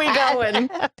 Where are we going?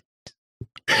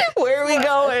 Where are we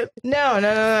going? No.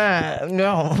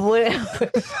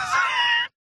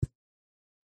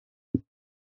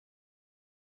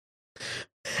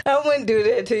 I wouldn't do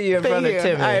that to you in front of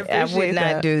Timmy. I would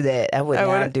not do that. I would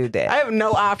not do that. I have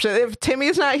no option. If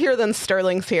Timmy's not here, then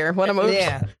Sterling's here. Who am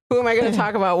I going to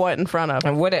talk about what in front of?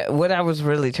 And what I was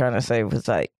really trying to say was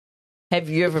like, have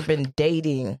you ever been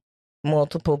dating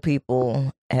multiple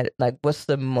people? What's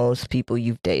the most people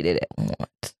you've dated at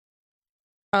once?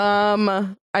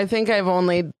 I think I've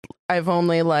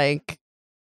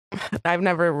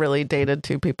never really dated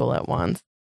 2 people at once.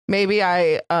 Maybe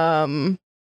I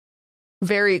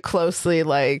very closely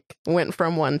like went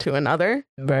from one to another.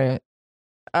 Right.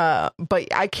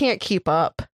 But I can't keep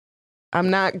up.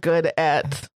 I'm not good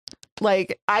at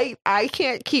like I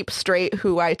can't keep straight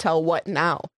who I tell what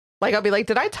now. Like I'll be like,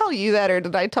 did I tell you that, or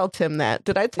did I tell Tim that?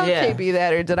 Did I tell KB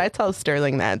that, or did I tell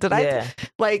Sterling that? Did I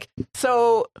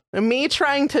so me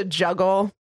trying to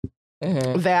juggle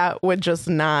that would just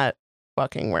not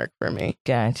fucking work for me.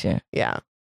 Gotcha. Yeah.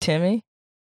 Timmy?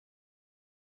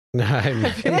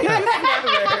 I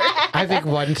think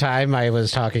one time I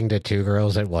was talking to 2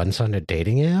 girls at once on a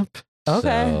dating app.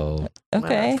 Okay. So,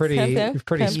 okay.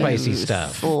 Pretty spicy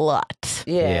stuff. Slut.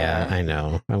 Yeah, I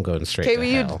know. I'm going straight to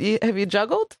hell. Have you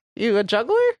juggled? You a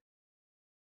juggler?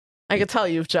 I could tell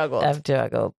you've juggled. I've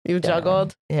juggled. You've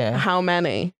juggled? Yeah. How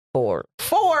many? 4.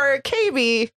 4?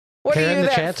 KB. What Karen are you in the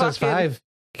that chat fucking... says 5.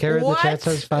 Karen in the chat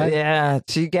says 5. Yeah,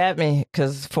 she got me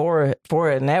because 4,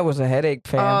 and that was a headache,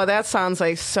 fam. Oh, that sounds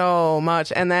like so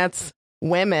much. And that's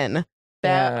women.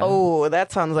 That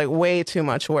sounds like way too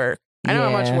much work. I know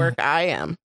how much work I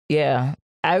am. Yeah,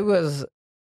 I was.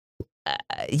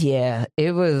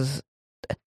 It was.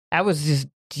 I was just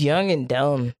young and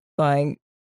dumb. Like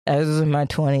I was in my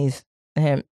 20s. I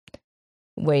had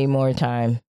way more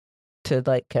time to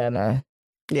like kind of.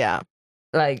 Yeah.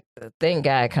 Like, thank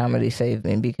God comedy saved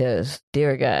me because,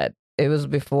 dear God, it was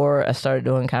before I started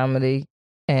doing comedy,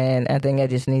 and I think I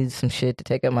just needed some shit to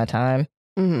take up my time.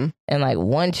 Mm-hmm. And like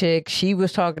one chick, she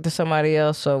was talking to somebody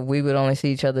else, so we would only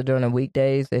see each other during the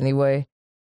weekdays anyway.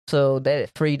 So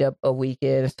that freed up a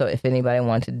weekend. So if anybody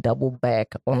wanted to double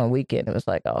back on a weekend, it was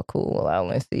like, oh, cool. I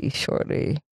only see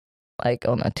Shorty like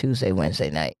on a Tuesday, Wednesday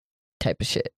night type of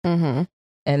shit. Mm-hmm.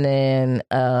 And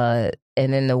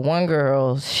then the one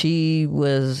girl, she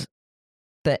was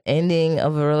the ending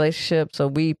of a relationship, so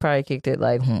we probably kicked it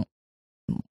like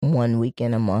 1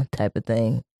 weekend a month type of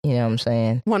thing. You know what I'm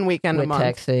saying? 1 weekend a month,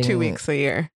 texting. 2 weeks a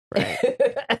year. Right.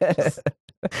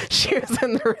 She was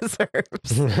in the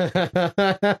reserves.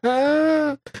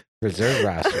 Reserve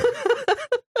roster.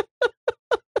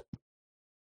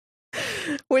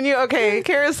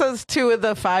 Kara says 2 of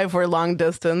the 5 were long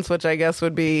distance, which I guess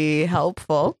would be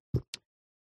helpful.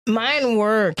 Mine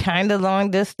were kind of long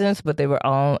distance, but they were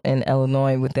all in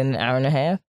Illinois within an hour and a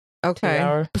half.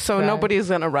 Okay. So drive. Nobody's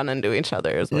going to run into each other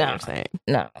is what you're saying.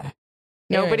 No.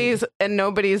 Nobody's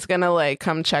going to like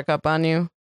come check up on you?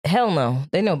 Hell no.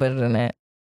 They know better than that.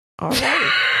 All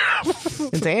right.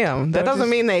 Damn. That doesn't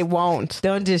mean they won't.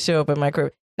 Don't just show up at my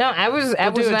crib. No, I was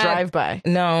not a drive-by.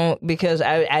 No, because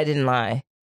I didn't lie.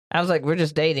 I was like, we're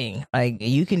just dating. Like,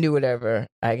 you can do whatever.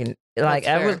 I can. Like,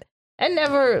 I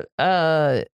never.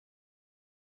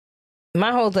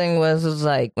 My whole thing was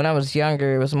like when I was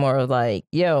younger, it was more of like,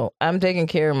 yo, I'm taking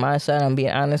care of my side. I'm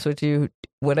being honest with you.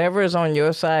 Whatever is on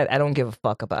your side, I don't give a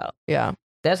fuck about. Yeah.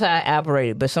 That's how I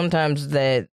operated. But sometimes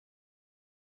that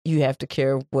you have to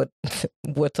care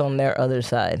what's on their other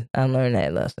side. I learned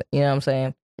that lesson. You know what I'm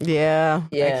saying? Yeah.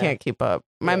 I can't keep up.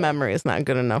 My memory is not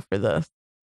good enough for this.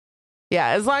 Yeah,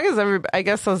 as long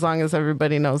as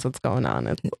everybody knows what's going on,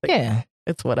 it's like,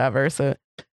 it's whatever. So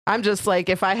I'm just like,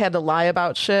 if I had to lie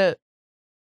about shit,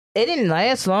 it didn't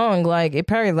last long. Like it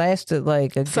probably lasted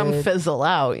like fizzle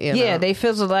out. You know? They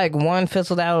fizzled one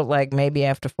fizzled out like maybe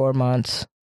after 4 months,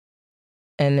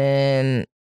 and then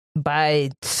by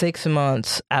 6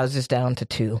 months I was just down to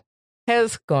 2.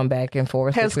 Going back and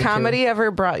forth. Has comedy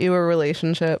ever brought you a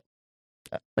relationship?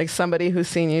 Like somebody who's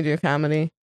seen you do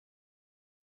comedy?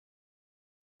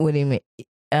 What do you mean?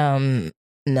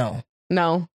 No.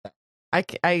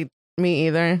 Me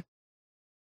either.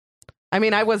 I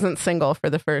mean, I wasn't single for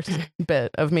the first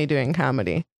bit of me doing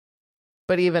comedy,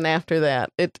 but even after that,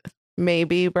 it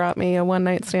maybe brought me a one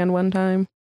night stand one time.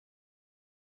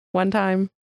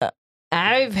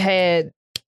 I've had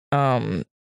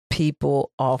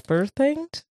people offer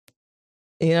things,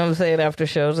 you know what I'm saying, after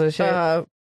shows and shit,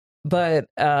 but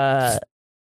I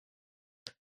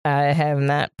have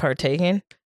not partaken.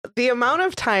 The amount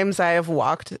of times I have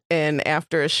walked in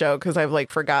after a show because I've like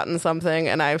forgotten something,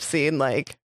 and I've seen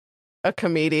like a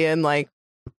comedian like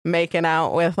making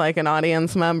out with like an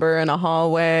audience member in a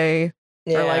hallway,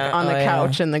 or like on the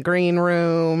couch in the green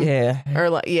room,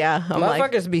 or like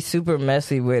motherfuckers be super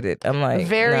messy with it. I'm like,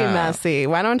 very messy.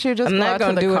 Why don't you just? I'm not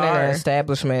gonna do car? it in an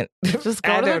establishment. Just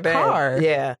go to the car.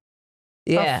 Yeah.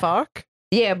 The fuck.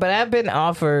 Yeah, but I've been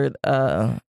offered.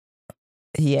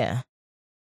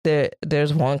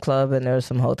 There's one club and there's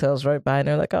some hotels right by, and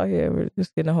they're like, "Oh yeah, we're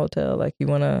just getting a hotel. Like, you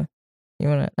wanna?"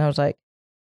 And I was like,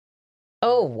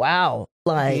 "Oh wow!"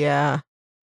 Like,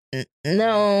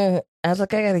 no. I was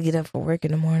like, I gotta get up for work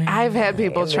in the morning. I've had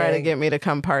people try to get me to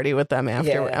come party with them after.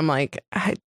 Yeah. I'm like,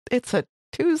 it's a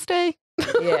Tuesday.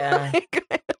 Yeah.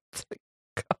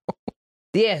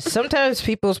 Yeah, sometimes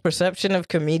people's perception of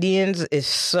comedians is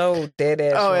so dead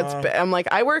ass. Oh, I'm like,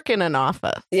 I work in an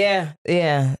office. Yeah.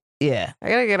 I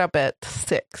gotta get up at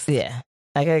 6. Yeah,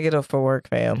 I gotta get up for work,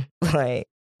 fam. Like,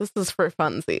 this is for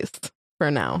funsies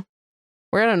for now.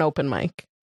 We're at an open mic.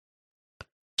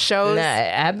 Shows.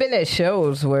 Nah, I've been at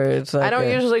shows where it's like I don't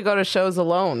usually go to shows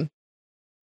alone.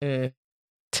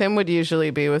 Tim would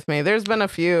usually be with me. There's been a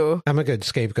few. I'm a good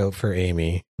scapegoat for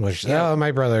Aimee. Which,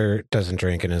 my brother doesn't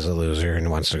drink and is a loser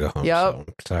and wants to go home. Yep. So,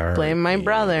 sorry. Blame my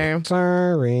brother.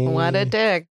 Sorry. What a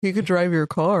dick. He could drive your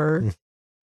car.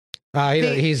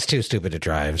 He's too stupid to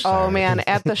drive. Sorry. Oh, man.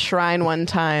 At the Shrine one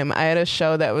time, I had a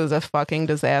show that was a fucking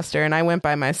disaster, and I went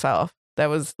by myself. That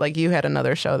was like, you had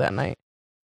another show that night.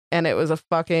 And it was a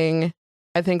fucking,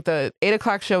 I think the 8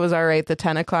 o'clock show was all right. The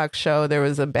 10 o'clock show, there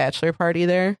was a bachelor party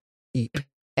there.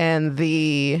 And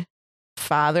the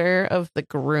father of the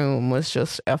groom was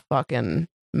just a fucking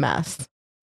mess.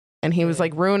 And he was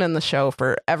like ruining the show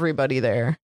for everybody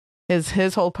there.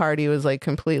 His whole party was like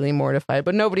completely mortified,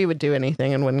 but nobody would do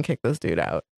anything and wouldn't kick this dude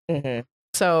out. Mm-hmm.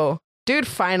 So dude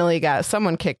finally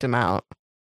someone kicked him out.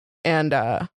 And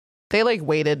they like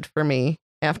waited for me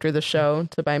after the show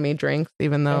to buy me drinks,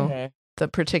 even though the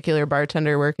particular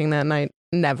bartender working that night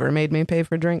never made me pay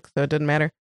for drinks, so it didn't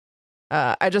matter.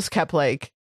 I just kept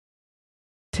like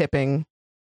tipping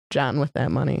John with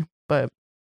that money, but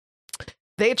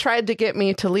they tried to get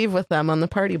me to leave with them on the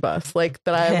party bus, like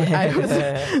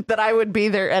that that I would be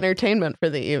their entertainment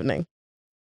for the evening.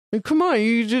 Like, come on,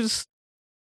 you just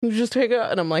take it,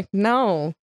 and I'm like,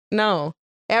 no.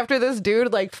 After this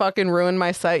dude like fucking ruined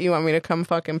my set, you want me to come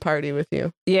fucking party with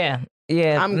you? Yeah.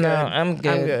 I'm good. I'm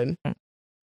good.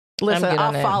 Listen,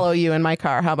 I'll follow you in my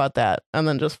car. How about that? And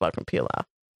then just fucking peel off.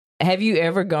 Have you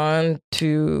ever gone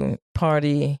to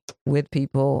party with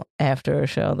people after a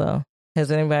show, though?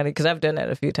 Has anybody? Because I've done that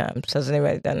a few times. Has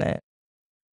anybody done that?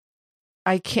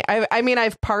 I can't. I mean,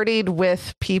 I've partied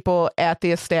with people at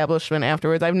the establishment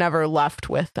afterwards. I've never left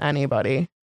with anybody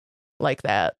like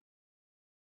that.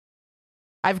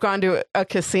 I've gone to a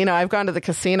casino. I've gone to the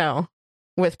casino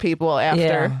with people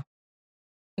after.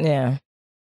 Yeah.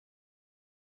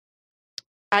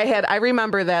 I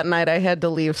remember that night I had to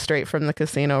leave straight from the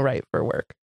casino right for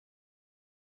work.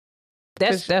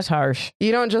 That's harsh.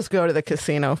 You don't just go to the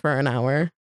casino for an hour.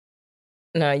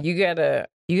 No, you gotta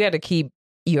keep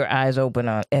your eyes open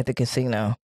at the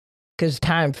casino, because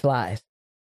time flies.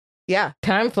 Yeah,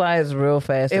 time flies real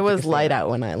fast. It was light out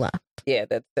when I left. Yeah,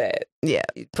 that's sad. Yeah,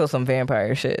 you pull some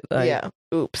vampire shit. Like, yeah,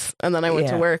 oops. And then I went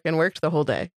to work and worked the whole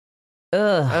day.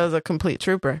 Ugh, I was a complete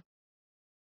trooper.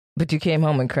 But you came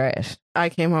home and crashed. I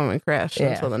came home and crashed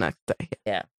until the next day.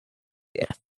 Yeah.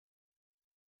 Yes.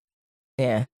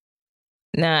 Yeah.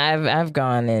 I've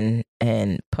gone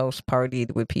and post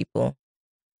partied with people.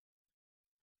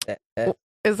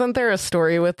 Isn't there a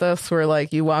story with this where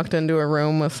like you walked into a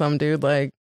room with some dude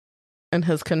like in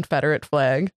his Confederate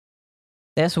flag?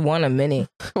 That's one of many.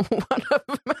 One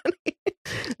of many.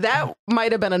 That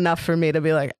might have been enough for me to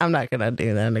be like, I'm not gonna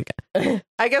do that again.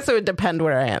 I guess it would depend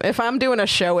where I am. If I'm doing a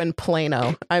show in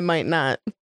Plano, I might not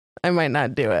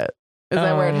do it. Is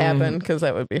that where it happened? Because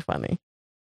that would be funny.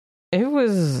 It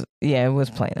was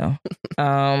Plano.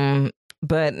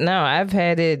 But no, I've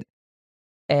had it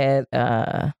at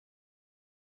I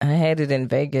had it in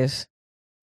Vegas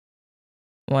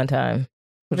one time.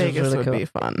 Vegas really would be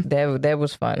fun. That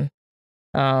was fun.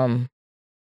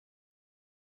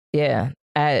 Yeah.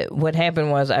 What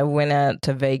happened was I went out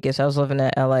to Vegas. I was living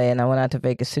in LA and I went out to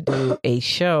Vegas to do a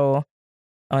show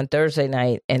on Thursday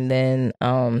night, and then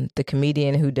the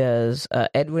comedian who does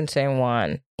Edwin San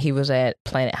Juan, he was at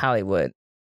Planet Hollywood,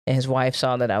 and his wife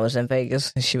saw that I was in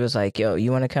Vegas, and she was like, "Yo,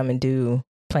 you want to come and do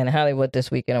Planet Hollywood this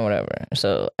weekend or whatever?"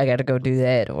 So I got to go do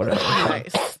that or whatever.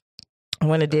 Nice. I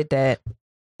went and did that,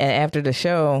 and after the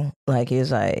show, like he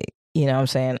was like, you know what I'm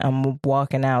saying, I'm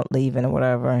walking out, leaving or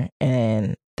whatever,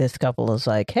 and this couple was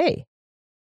like, "Hey,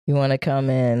 you want to come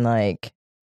in, like,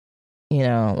 you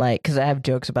know, like, because I have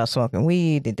jokes about smoking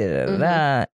weed,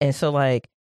 and so like,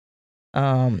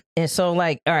 all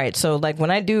right, so like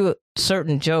when I do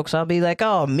certain jokes, I'll be like,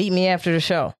 "Oh, meet me after the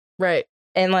show," right?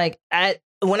 And like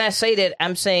when I say that,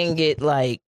 I'm saying it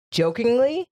like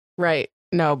jokingly, right?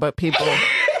 No, but people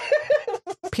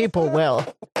will,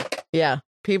 yeah,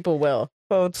 people will.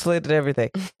 Phone slid and everything.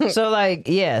 So like,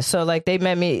 yeah, so like they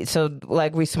met me. So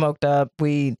like we smoked up.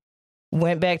 We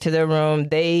went back to their room.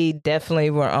 They definitely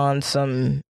were on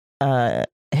some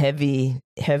heavy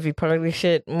party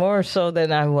shit, more so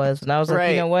than I was. And I was like,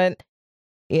 you know what?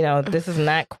 You know, this is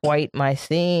not quite my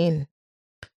scene.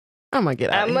 I'm gonna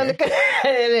get out of here.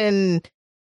 I'm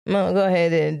gonna go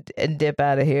ahead and dip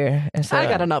out of here. And so I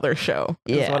got another show.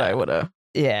 Is what I would have.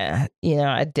 Yeah, you know,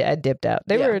 I dipped out.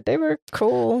 They were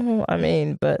cool. I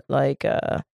mean, but like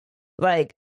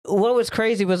what was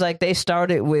crazy was like they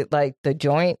started with like the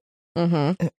joint,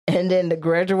 and then the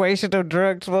graduation of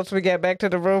drugs once we got back to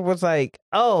the room was like,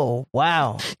 oh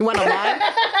wow, you want a line?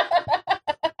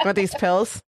 You want these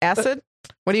pills? Acid?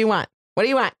 What do you want? What do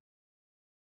you want?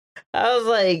 I was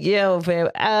like, yo, fam,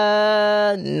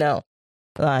 no.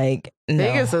 Like, no.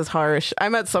 Vegas is harsh. I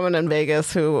met someone in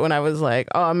Vegas who, when I was like,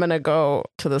 oh, I'm gonna go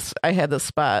to this, I had this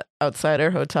spot outside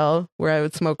our hotel where I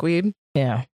would smoke weed.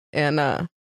 Yeah. And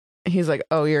he's like,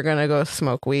 oh, you're gonna go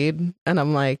smoke weed? And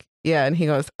I'm like, yeah. And he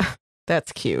goes,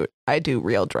 that's cute. I do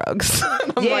real drugs. Yeah,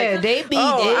 like, they be.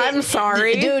 I'm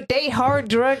sorry, dude. They hard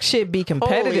drug shit be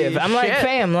competitive. Holy I'm like, shit.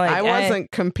 fam, like I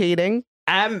wasn't competing.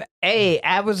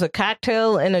 I was a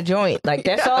cocktail and a joint. Like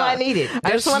that's all I needed.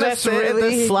 I just want to sit at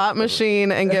the slot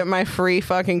machine and get my free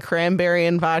fucking cranberry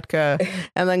and vodka,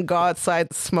 and then go outside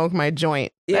and smoke my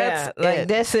joint. Yeah,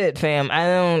 that's it, fam. I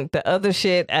don't. The other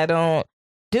shit, I don't.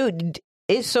 Dude,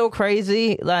 it's so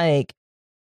crazy. Like,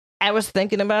 I was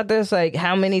thinking about this. Like,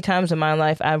 how many times in my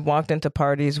life I've walked into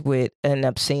parties with an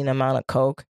obscene amount of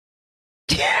coke.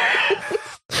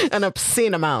 An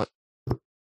obscene amount.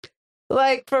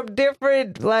 Like from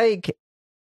different, like,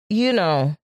 you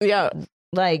know,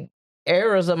 like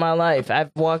eras of my life.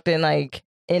 I've walked in like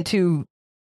into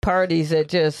parties that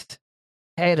just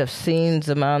had obscene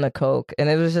amount of coke, and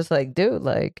it was just like, dude,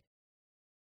 like,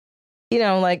 you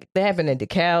know, like that happened in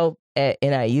DeKalb at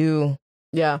NIU.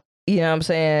 Yeah, you know what I'm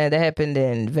saying? That happened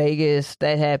in Vegas.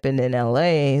 That happened in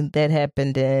LA. That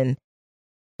happened in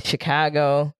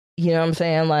Chicago. You know what I'm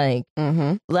saying? Like,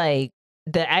 like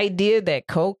the idea that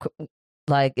coke,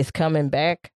 like, is coming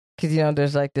back, because, you know,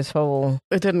 there's like this whole...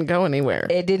 It didn't go anywhere.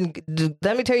 It didn't...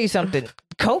 Let me tell you something.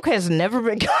 Coke has never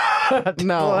been gone.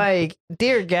 No. Like,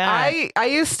 dear God. I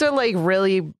used to, like,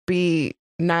 really be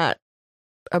not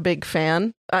a big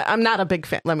fan. I'm not a big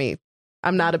fan.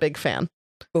 I'm not a big fan.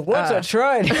 But once I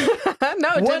tried...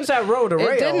 No, once I rode a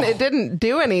rail... It didn't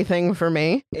do anything for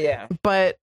me. Yeah.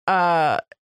 But, and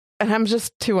I'm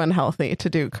just too unhealthy to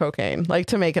do cocaine, like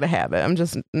to make it a habit. I'm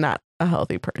just not a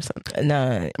healthy person.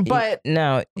 No, but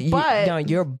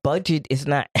your budget is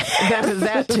not.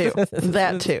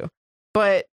 that too.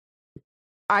 But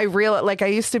I realized, like, I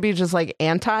used to be just like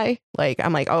anti, like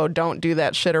I'm like, oh, don't do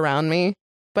that shit around me.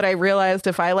 But I realized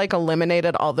if I like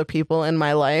eliminated all the people in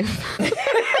my life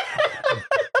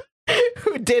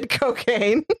who did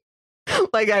cocaine,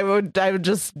 like I would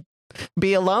just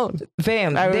be alone.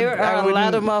 Fam, there are a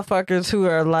lot of motherfuckers who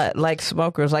are like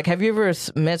smokers. Like, have you ever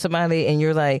met somebody and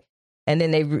you're like, And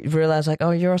then they realize, like, oh,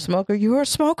 you're a smoker? You're a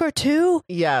smoker too?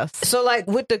 Yes. So, like,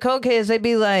 with the cokeheads, they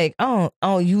be like,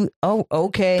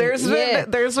 okay. There's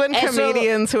been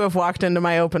comedians who have walked into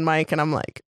my open mic, and I'm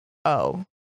like, oh,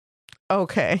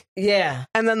 okay. Yeah.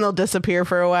 And then they'll disappear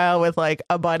for a while with, like,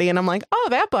 a buddy, and I'm like, oh,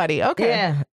 that buddy. Okay.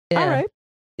 Yeah. All right.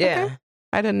 Yeah. Okay.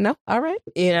 I didn't know. All right.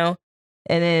 You know?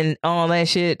 And then all that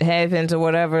shit happens or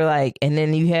whatever, like, and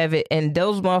then you have it, and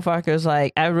those motherfuckers,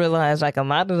 like, I realized, like, a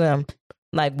lot of them,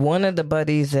 like, one of the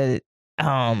buddies that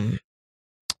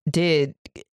did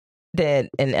that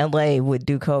in LA would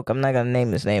do coke. I'm not gonna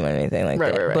name his name or anything like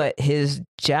that. Right. But his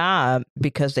job,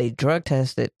 because they drug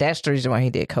tested, that's the reason why he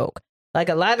did coke. Like,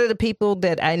 a lot of the people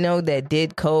that I know that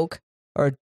did coke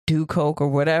or do coke or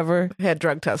whatever had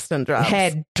drug tests and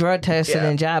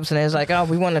jobs. And it's like, oh,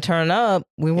 we want to turn up,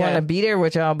 we want to be there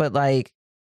with y'all, but, like,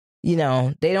 you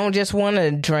know, they don't just want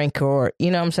to drink, or, you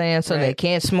know what I'm saying? So they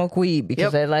can't smoke weed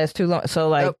because that lasts too long. So,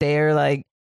 like, they're like,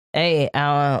 hey,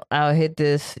 I'll hit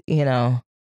this, you know,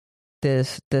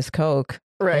 this coke.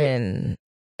 Right.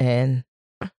 And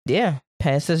yeah,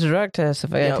 pass this drug test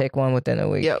if I gotta take one within a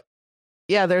week. Yep.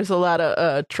 Yeah, there's a lot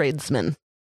of tradesmen.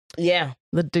 Yeah.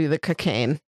 That do the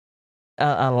cocaine.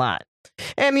 A lot.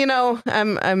 And, you know,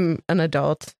 I'm an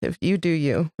adult. If you do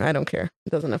you, I don't care.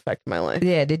 It doesn't affect my life.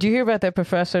 Yeah. Did you hear about that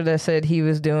professor that said he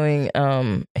was doing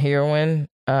heroin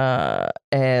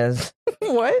as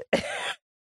what?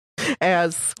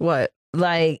 As what?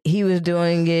 Like, he was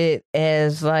doing it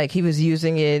as, like, he was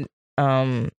using it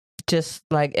just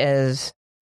like as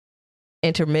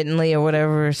intermittently or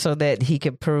whatever, so that he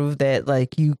could prove that,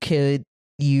 like, you could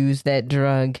use that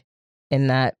drug and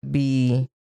not be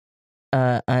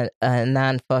a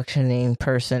non-functioning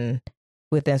person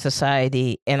within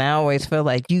society. And I always feel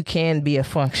like you can be a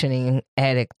functioning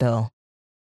addict, though.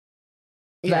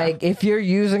 Yeah. Like, if you're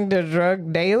using the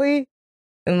drug daily,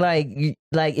 and like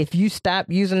if you stop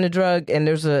using the drug and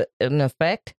there's an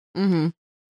effect, and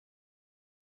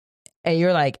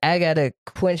you're like, I gotta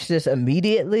quench this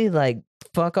immediately, like,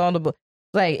 fuck all the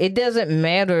like, it doesn't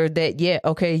matter that,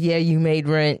 you made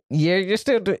rent, you're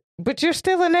still but you're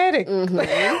still an addict.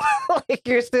 Like,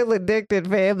 you're still addicted,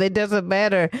 fam. It doesn't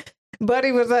matter. But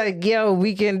he was like, yo,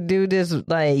 we can do this,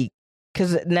 like,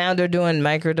 because now they're doing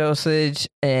microdosage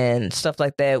and stuff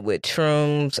like that with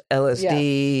shrooms,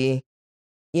 LSD,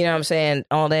 you know what I'm saying,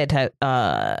 all that type,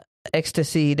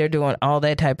 ecstasy, they're doing all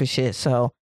that type of shit.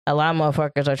 So a lot of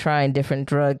motherfuckers are trying different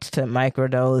drugs to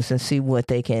microdose and see what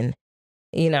they can,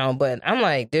 you know. But I'm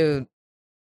like, dude,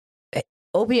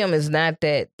 opium is not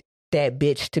that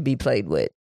bitch to be played with.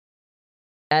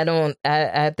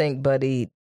 I think Buddy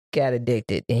got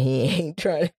addicted, and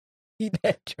he's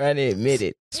not trying to admit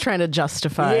it. He's trying to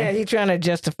justify. Yeah, he's trying to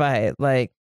justify it.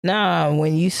 Like, nah,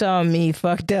 when you saw me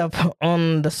fucked up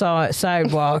on the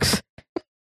sidewalks,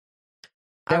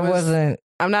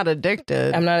 I'm not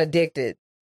addicted.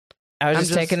 I was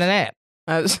just taking a nap.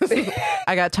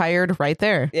 I got tired right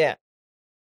there. Yeah.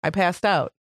 I passed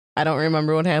out. I don't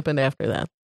remember what happened after that.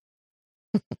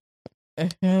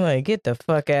 I'm like, get the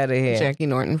fuck out of here. Jackie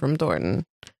Norton from Thornton.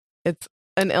 It's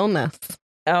an illness.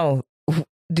 Oh,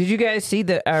 did you guys see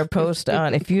our post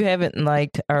on, if you haven't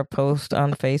liked our post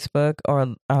on Facebook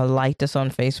or liked us on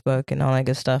Facebook and all that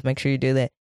good stuff, make sure you do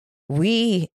that.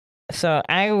 So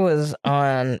I was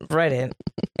on Reddit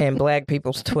and Black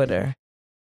people's Twitter,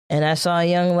 and I saw a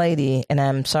young lady, and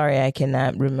I'm sorry I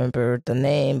cannot remember the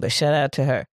name, but shout out to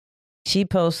her. She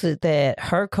posted that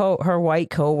her white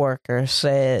coworker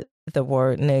said the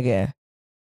word nigga.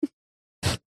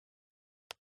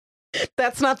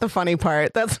 That's not the funny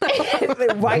part. That's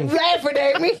not why you laughing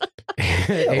at me?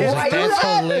 That's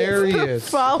hilarious.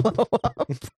 Follow up.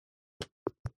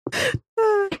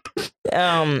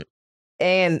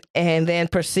 And then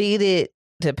proceeded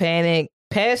to panic,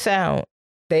 pass out.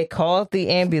 They called the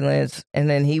ambulance, and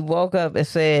then he woke up and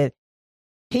said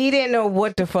he didn't know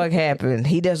what the fuck happened.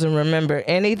 He doesn't remember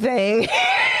anything.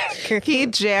 He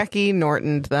Jackie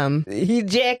Nortoned them. He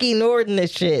Jackie Norton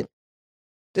this shit.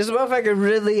 This motherfucker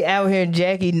really out here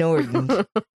Jackie Norton.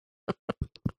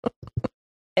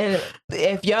 And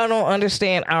if y'all don't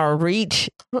understand our reach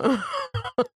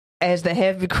as the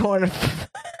heavy corner,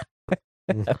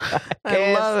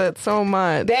 I love it so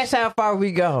much. That's how far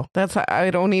we go. That's how,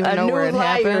 I don't even know where it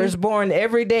happened. A new liar is born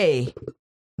every day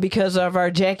because of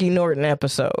our Jackie Norton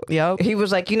episode. Yep. He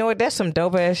was like, you know what? That's some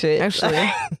dope ass shit.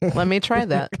 Actually, let me try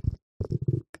that.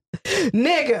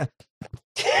 Nigga.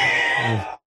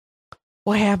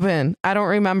 What happened? I don't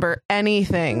remember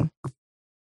anything.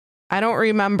 I don't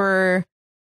remember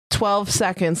 12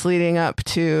 seconds leading up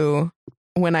to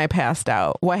when I passed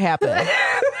out. What happened?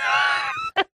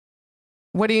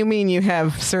 What do you mean you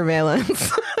have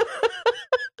surveillance?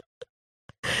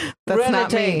 That's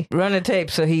not me. Run the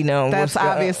tape so he knows. That's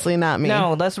obviously not me.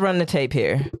 No, let's run the tape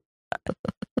here.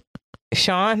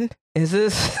 Sean, is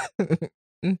this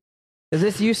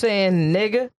you saying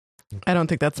nigga? I don't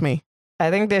think that's me. I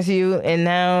think that's you, and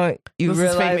now you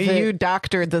realize you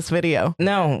doctored this video.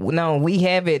 No, we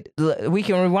have it. We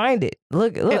can rewind it.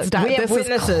 Look, we have this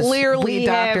witnesses. Is clearly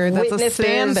doctored. That's a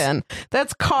stand-in.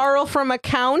 That's Carl from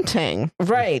accounting.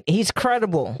 Right, he's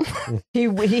credible.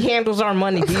 he handles our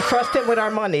money. We trust him with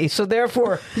our money. So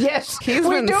therefore, yes, we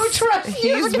do trust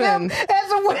you as a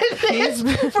witness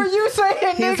for you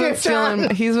saying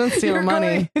nigga. He's been stealing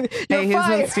money. He's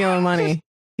been stealing money.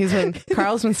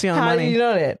 Carl's been stealing money. How do you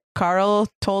know that? Carl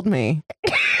told me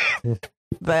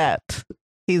that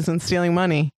he's been stealing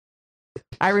money.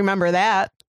 I remember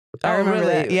that. I remember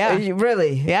really? that. Yeah.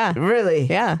 Really? Yeah. Really?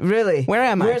 Yeah. Really? Where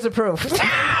am I? Where's the proof?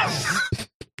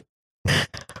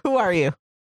 Who are you?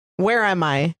 Where am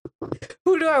I?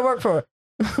 Who do I work for?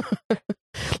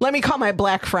 Let me call my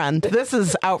black friend. This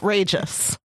is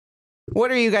outrageous.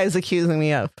 What are you guys accusing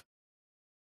me of?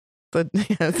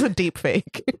 It's a deep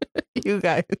fake. You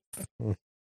guys.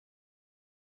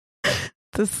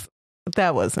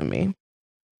 That wasn't me.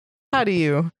 How do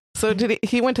you? So did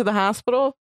he went to the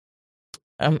hospital?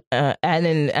 I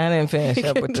didn't finish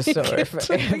up with the story.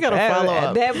 We gotta follow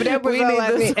up. That was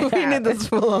we need this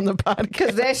full on the podcast.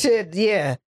 Because that shit,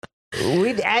 yeah.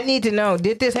 I need to know,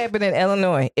 did this happen in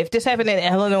Illinois? If this happened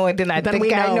in Illinois, then I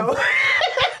know.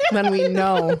 Then we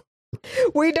know.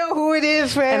 We know who it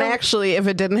is, fam. And actually, if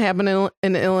it didn't happen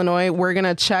in Illinois, we're going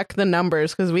to check the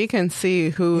numbers because we can see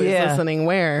who is listening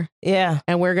where. Yeah.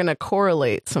 And we're going to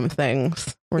correlate some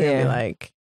things. We're going to be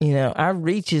like... our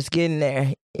reach is getting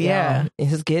there. Yeah.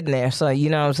 It's getting there. So, you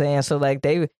know what I'm saying? So, like,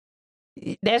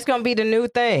 that's going to be the new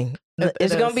thing.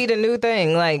 It's going to be the new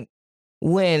thing. Like,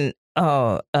 when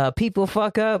people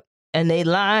fuck up and they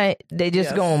lie, they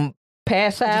just going to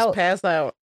pass out. Just pass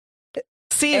out.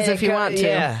 Seize if you want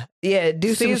to. Yeah,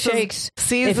 do some shakes.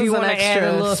 Seize if you want to add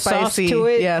a little spicy sauce to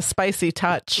it. Yeah, spicy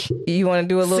touch. You want to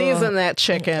do a little... Season that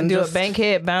chicken. Do a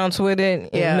bankhead bounce with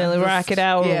it. Yeah. Really rock it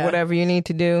out or whatever you need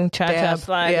to do. Cha-cha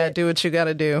slide. Yeah, do what you got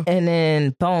to do. And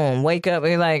then, boom, wake up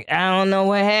and you're like, I don't know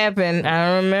what happened. I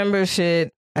don't remember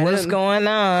shit. What's going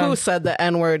on? Who said the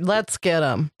N-word? Let's get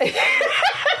him.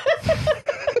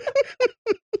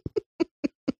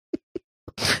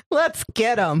 Let's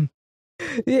get him.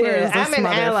 Yeah, I'm an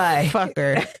ally.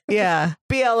 Fucker. Yeah.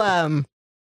 BLM.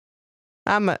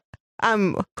 I'm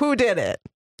who did it?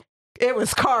 It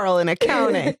was Carl in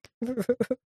accounting.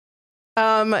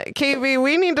 KB,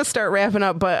 we need to start wrapping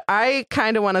up, but I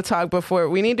kind of want to talk before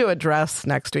we need to address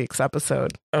next week's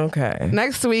episode. Okay.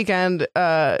 Next weekend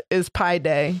is Pi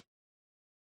Day.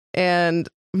 And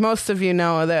most of you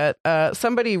know that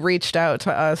somebody reached out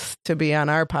to us to be on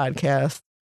our podcast.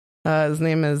 His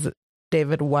name is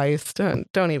David Weiss. Don't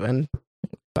even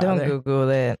bother. Don't Google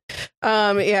that.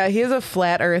 Yeah, he's a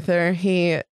flat earther.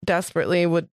 He desperately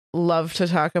would love to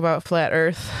talk about flat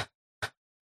Earth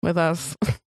with us.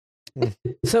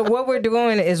 So what we're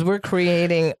doing is we're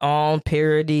creating all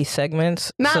parody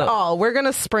segments. Not all. We're going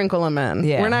to sprinkle them in.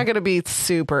 Yeah. We're not going to be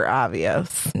super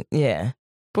obvious. Yeah.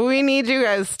 But we need you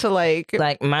guys to like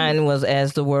mine was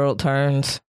As the World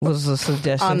Turns. Was a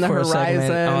suggestion on the for horizon. A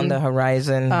segment. On the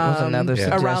Horizon was another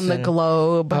suggestion. Around the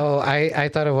globe. Oh, I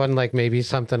thought of one like maybe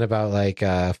something about like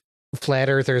flat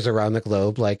earthers around the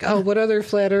globe. Like, oh, what other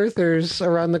flat earthers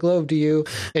around the globe do you?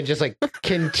 And just like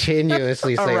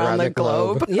continuously say around the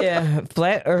globe. Yeah,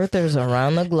 flat earthers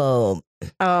around the globe.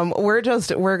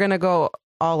 We're gonna go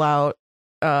all out.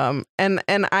 And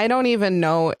I don't even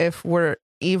know if we're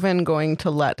even going to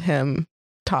let him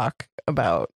talk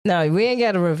about. No, we ain't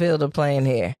got to reveal the plan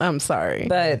here. I'm sorry.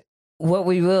 But what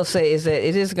we will say is that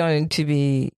it is going to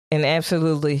be an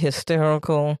absolutely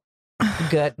hysterical,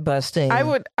 gut busting, I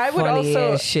would funny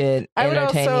also as shit,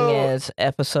 entertaining as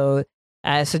episode.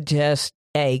 I suggest,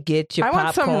 hey, get your popcorns. I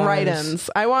want some write-ins.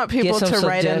 I want people to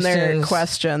write in their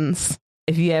questions.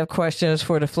 If you have questions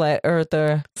for the flat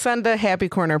earther, send a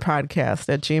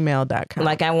happycornerpodcast@gmail.com.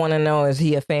 Like, I want to know, is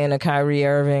he a fan of Kyrie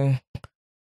Irving?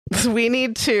 We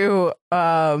need to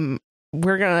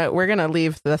we're gonna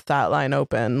leave the thought line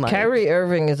open. Like, Kyrie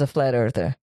Irving is a flat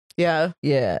earther. Yeah,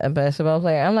 a basketball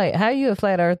player. I'm like, how are you a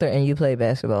flat earther and you play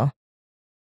basketball?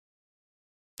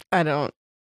 I don't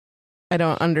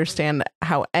understand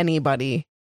how anybody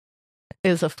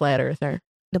is a flat earther.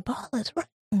 The ball is right.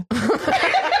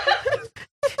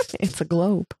 It's a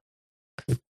globe.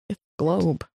 It's a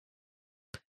globe.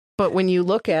 But when you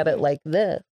look at it like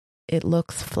this, it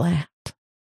looks flat.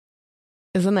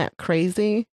 Isn't that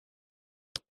crazy?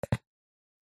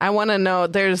 I want to know.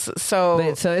 But, so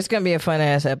it's gonna be a fun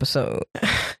ass episode.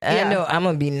 I know I'm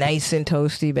gonna be nice and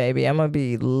toasty, baby. I'm gonna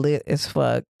be lit as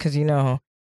fuck because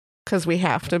because we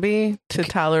have to be to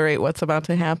tolerate what's about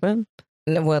to happen.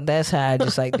 Well, that's how I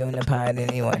just like doing the pod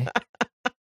anyway.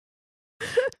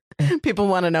 People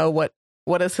want to know what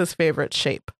is his favorite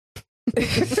shape.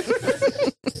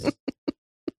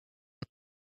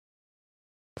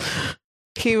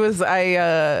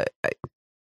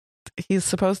 He's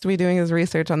supposed to be doing his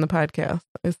research on the podcast.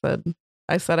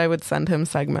 I said I would send him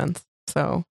segments.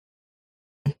 So,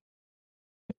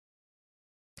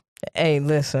 hey,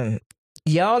 listen,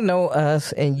 y'all know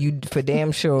us, and you for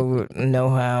damn sure know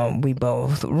how we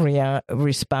both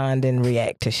respond and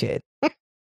react to shit.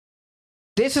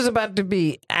 This is about to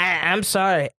be. I'm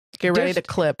sorry. Get ready to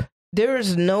clip. There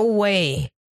is no way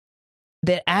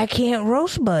that I can't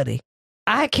roast Buddy.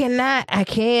 I cannot. I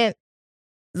can't.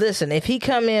 Listen, if he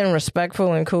come in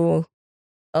respectful and cool,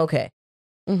 okay.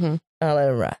 Mm-hmm. I'll let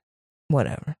it ride.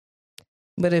 Whatever.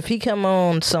 But if he come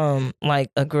on some like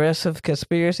aggressive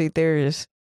conspiracy theorist,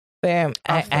 bam,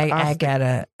 I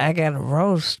gotta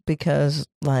roast because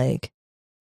like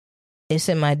it's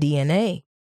in my DNA.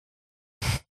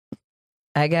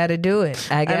 I gotta do it.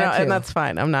 I know, and that's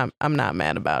fine. I'm not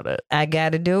mad about it. I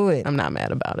gotta do it. I'm not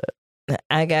mad about it.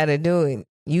 I gotta do it.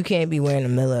 You can't be wearing a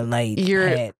Miller Lite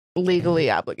hat. Legally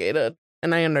obligated,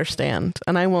 and I understand,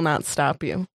 and I will not stop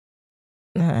you.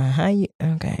 Okay,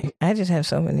 I just have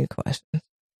so many questions.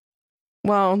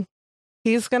 Well,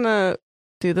 he's gonna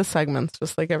do the segments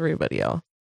just like everybody else.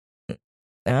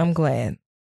 I'm glad.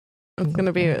 It's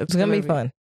gonna be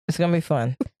fun. It's gonna be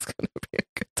fun. It's gonna be a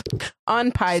good time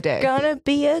on Pie Day. It's gonna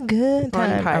be a good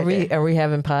time. On Pie Day. Are we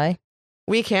having pie?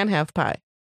 We can have pie.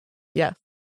 Yes.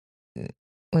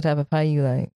 What type of pie you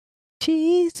like?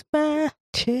 Cheese pie,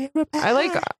 cherry pie. I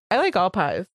like all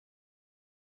pies.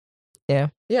 Yeah.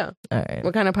 Yeah. All right.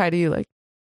 What kind of pie do you like?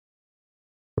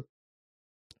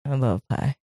 I love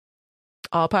pie.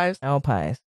 All pies? All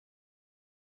pies.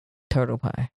 Turtle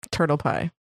pie. Turtle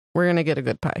pie. We're gonna get a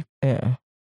good pie. Yeah.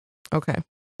 Okay.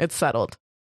 It's settled.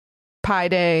 Pie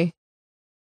Day.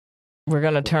 We're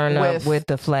gonna turn up with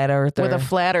the flat earther. With a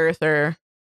flat earther.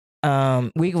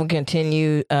 We will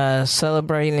continue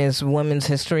celebrating this Women's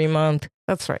History Month.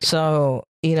 That's right. So,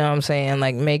 you know what I'm saying?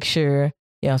 Like, make sure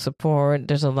y'all support.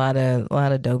 There's a lot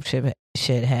of dope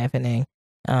shit happening.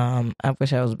 I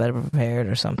wish I was better prepared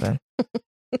or something.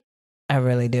 I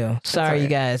really do. Sorry, right. You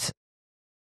guys.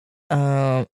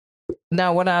 Now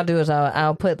what I'll do is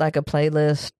I'll put like a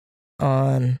playlist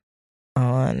on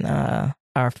our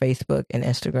Facebook and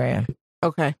Instagram.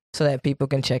 Okay. So that people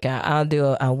can check out. I'll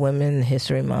do a Women's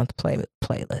History Month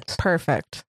playlist.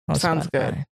 Perfect. Sounds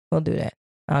good. We'll do that.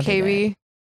 KB,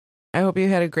 I hope you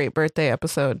had a great birthday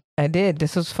episode. I did.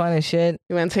 This was fun as shit.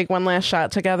 You want to take one last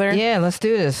shot together? Yeah, let's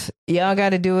do this. Y'all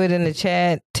got to do it in the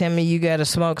chat. Timmy, you got to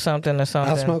smoke something or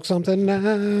something. I'll smoke something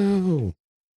now.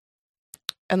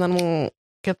 And then we'll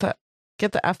get the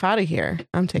F out of here.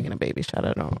 I'm taking a baby shot.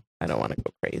 I don't want to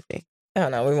go crazy. Oh,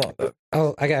 no, we won't.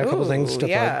 Oh, I got a couple things to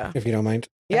plug, if you don't mind.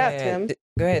 Yeah, Tim.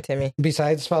 Go ahead, Timmy.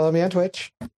 Besides, follow me on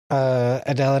Twitch.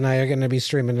 Adele and I are going to be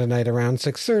streaming tonight around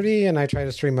 6:30, and I try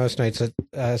to stream most nights at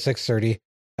 6:30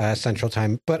 Central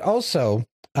Time. But also,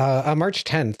 on March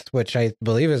 10th, which I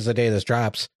believe is the day this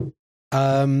drops,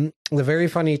 the very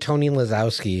funny Tony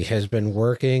Lazowski has been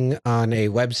working on a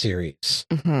web series.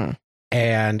 Mm-hmm.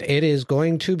 And it is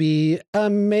going to be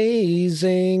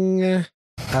amazing.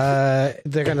 They're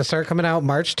going to start coming out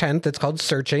March 10th. It's called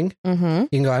Searching. Mm-hmm. You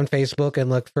can go on Facebook and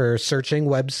look for Searching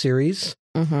Web Series.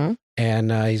 Mm-hmm.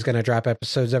 And he's going to drop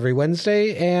episodes every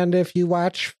Wednesday. And if you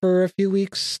watch for a few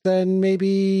weeks, then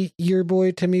maybe your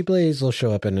boy Timmy Blaze will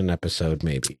show up in an episode,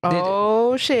 maybe.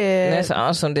 Oh, shit. That's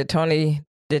awesome. Did Tony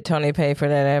pay for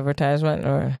that advertisement?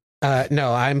 Or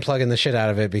no, I'm plugging the shit out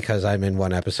of it because I'm in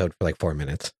one episode for like 4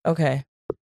 minutes. Okay.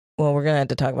 Well, we're going to have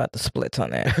to talk about the splits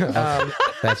on that.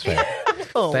 That's fair.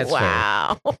 Oh, That's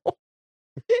wow. Fair.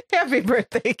 Happy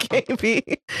birthday,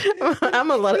 KB. I'm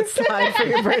going to let it slide for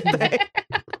your birthday.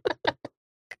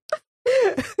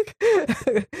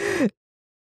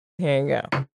 Here you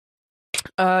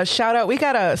go. Shout out. We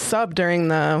got a sub during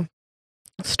the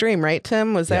stream, right,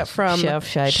 Tim? Was that from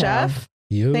Chef?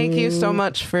 Thank you so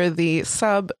much for the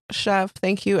sub, Chef.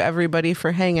 Thank you, everybody,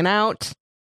 for hanging out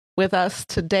with us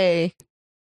today,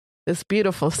 this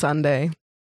beautiful Sunday.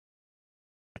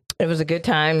 It was a good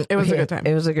time. It was a good time.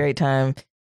 It was a great time.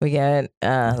 We got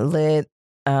lit.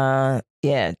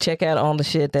 Yeah, check out all the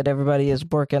shit that everybody is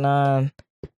working on.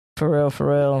 For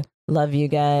real. Love you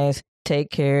guys.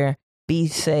 Take care. Be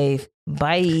safe.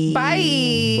 Bye.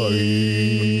 Bye.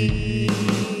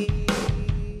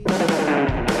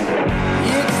 Bye.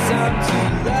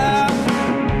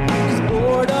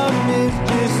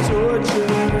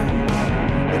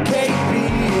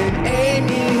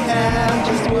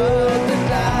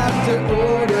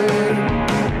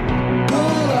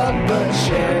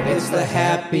 the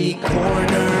happy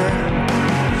corner.